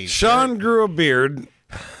joins a Sean grew a beard.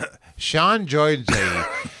 Sean joins a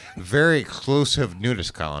very exclusive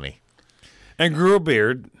nudist colony and grew a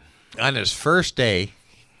beard. On his first day,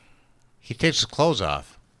 he takes his clothes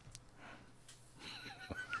off,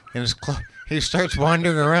 and he starts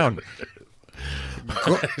wandering around.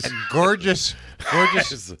 Gorgeous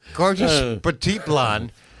petite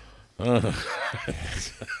blonde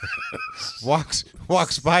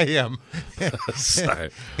walks by him.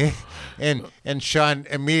 Sorry. And Sean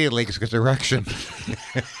immediately gets erection.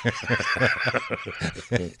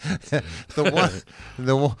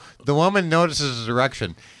 The woman notices his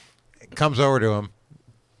erection, comes over to him,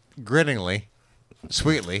 grinningly,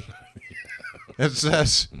 sweetly, and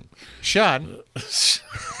says, "Sean,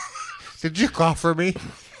 did you call for me?"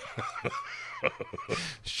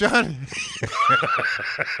 Sean.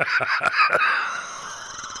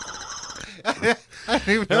 I don't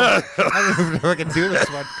even know if I can do this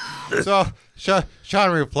one. So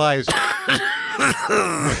Sean replies,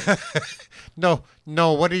 No,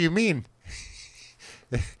 what do you mean?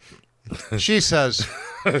 She says,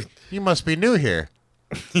 "You must be new here."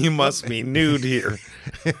 You must be nude here.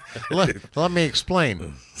 Let me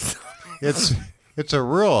explain. It's a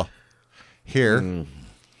rule here.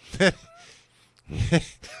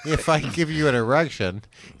 If I give you an erection,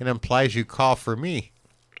 it implies you call for me.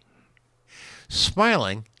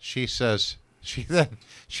 Smiling, she says, she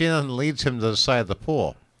then leads him to the side of the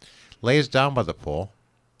pool, lays down by the pool,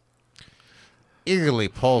 eagerly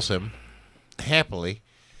pulls him, happily,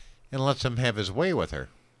 and lets him have his way with her.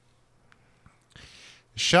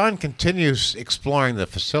 Sean continues exploring the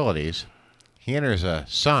facilities. He enters a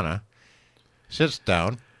sauna, sits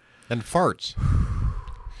down, and farts.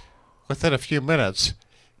 Within a few minutes,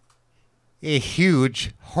 a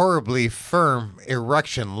huge, horribly firm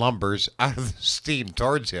erection lumbers out of the steam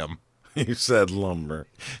towards him. You said lumber.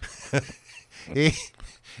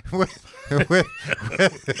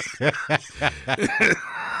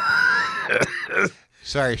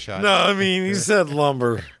 Sorry, Sean. No, I mean, you said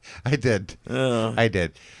lumber. I did. I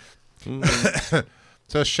did.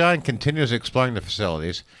 So Sean continues exploring the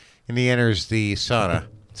facilities, and he enters the sauna,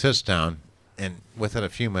 sits down, and within a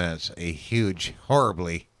few minutes, a huge,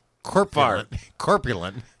 horribly corpulent,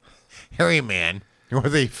 hairy man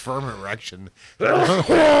with a firm erection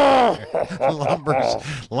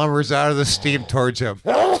lumbers out of the steam towards him.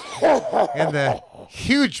 And the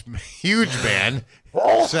huge man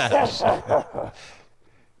says,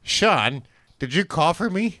 "Sean, did you call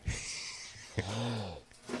for me?"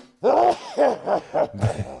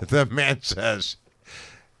 The man says,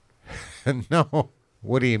 "No,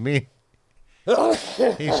 what do you mean?"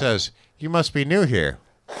 He says, "You must be new here.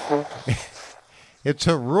 It's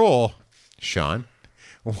a rule, Sean.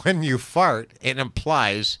 When you fart, it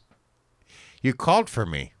implies you called for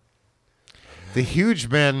me." The huge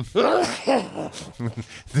man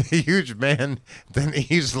then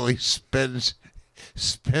easily spins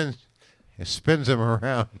him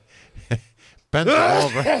around, bends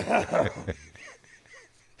him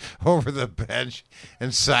over the bench,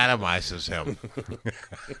 and sodomizes him.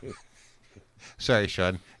 Sorry,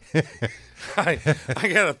 Sean. I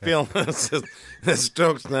got a feeling this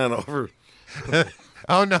joke's not over.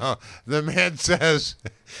 Oh no! The man says,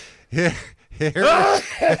 Here.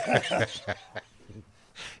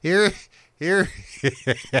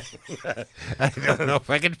 I don't know if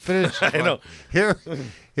I can finish. I know.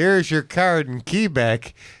 Here's your card and key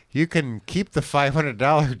back. You can keep the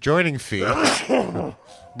 $500 joining fee.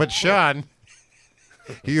 But Sean,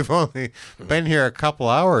 you've only been here a couple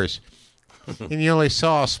hours, and you only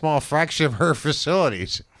saw a small fraction of her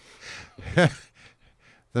facilities.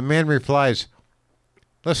 The man replies,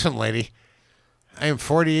 "Listen, lady, I am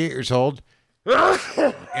 48 years old,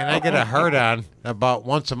 and I get a hard-on about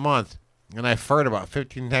once a month, and I fart about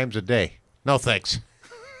 15 times a day. No thanks."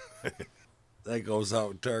 That goes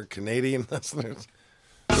out to our Canadian listeners.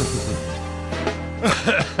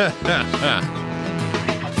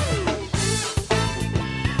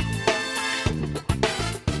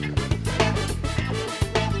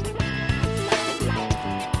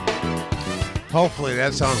 Hopefully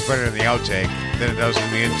that sounds better in the outtake than it does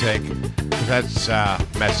in the intake. That's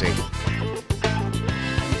messy.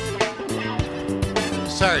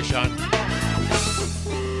 Sorry, Sean.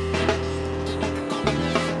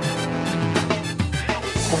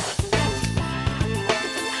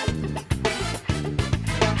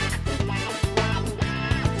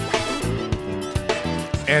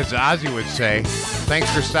 As Ozzy would say, thanks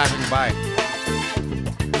for stopping by.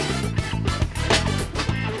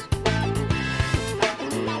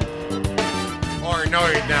 Or no,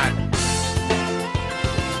 you're not.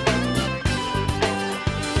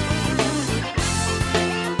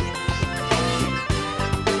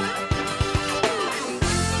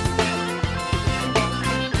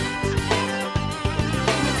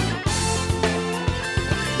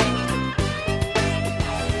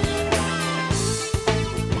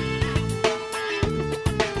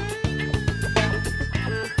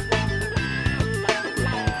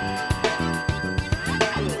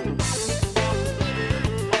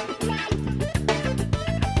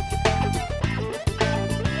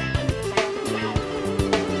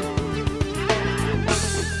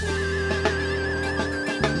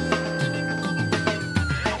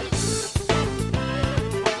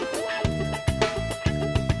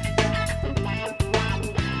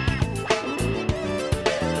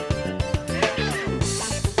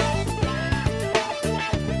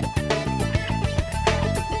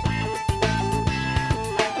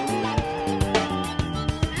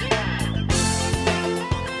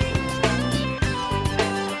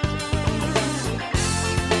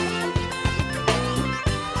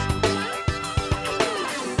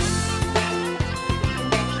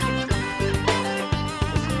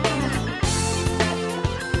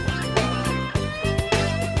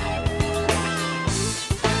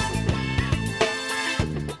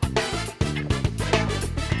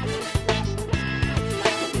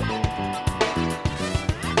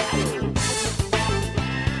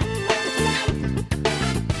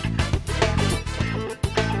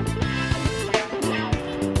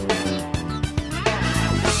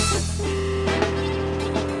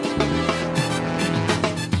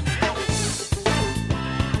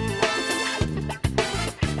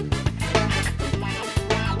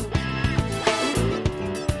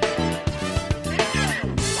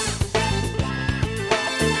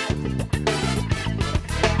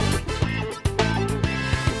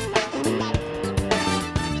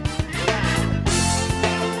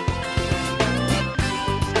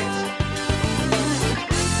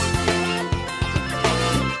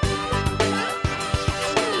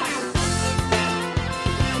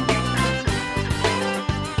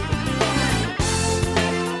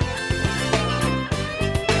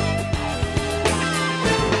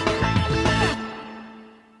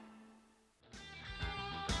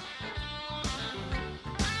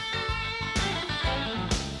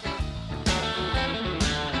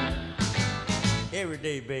 Every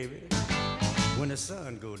day, baby, when the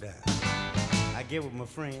sun go down, I get with my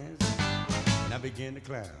friends and I begin to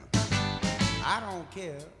clown. I don't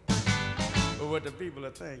care what the people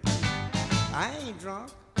are thinking. I ain't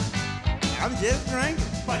drunk, I'm just drinking.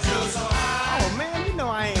 But you're so high. Oh man, you know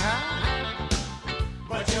I ain't high.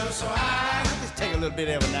 But you're so high. I just take a little bit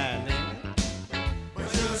every now and then. But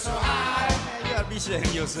you're so high. Man, you gotta be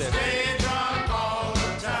shaking yourself. Stay drunk all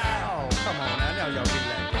the time. Oh, come on now, y'all be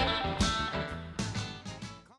laughing.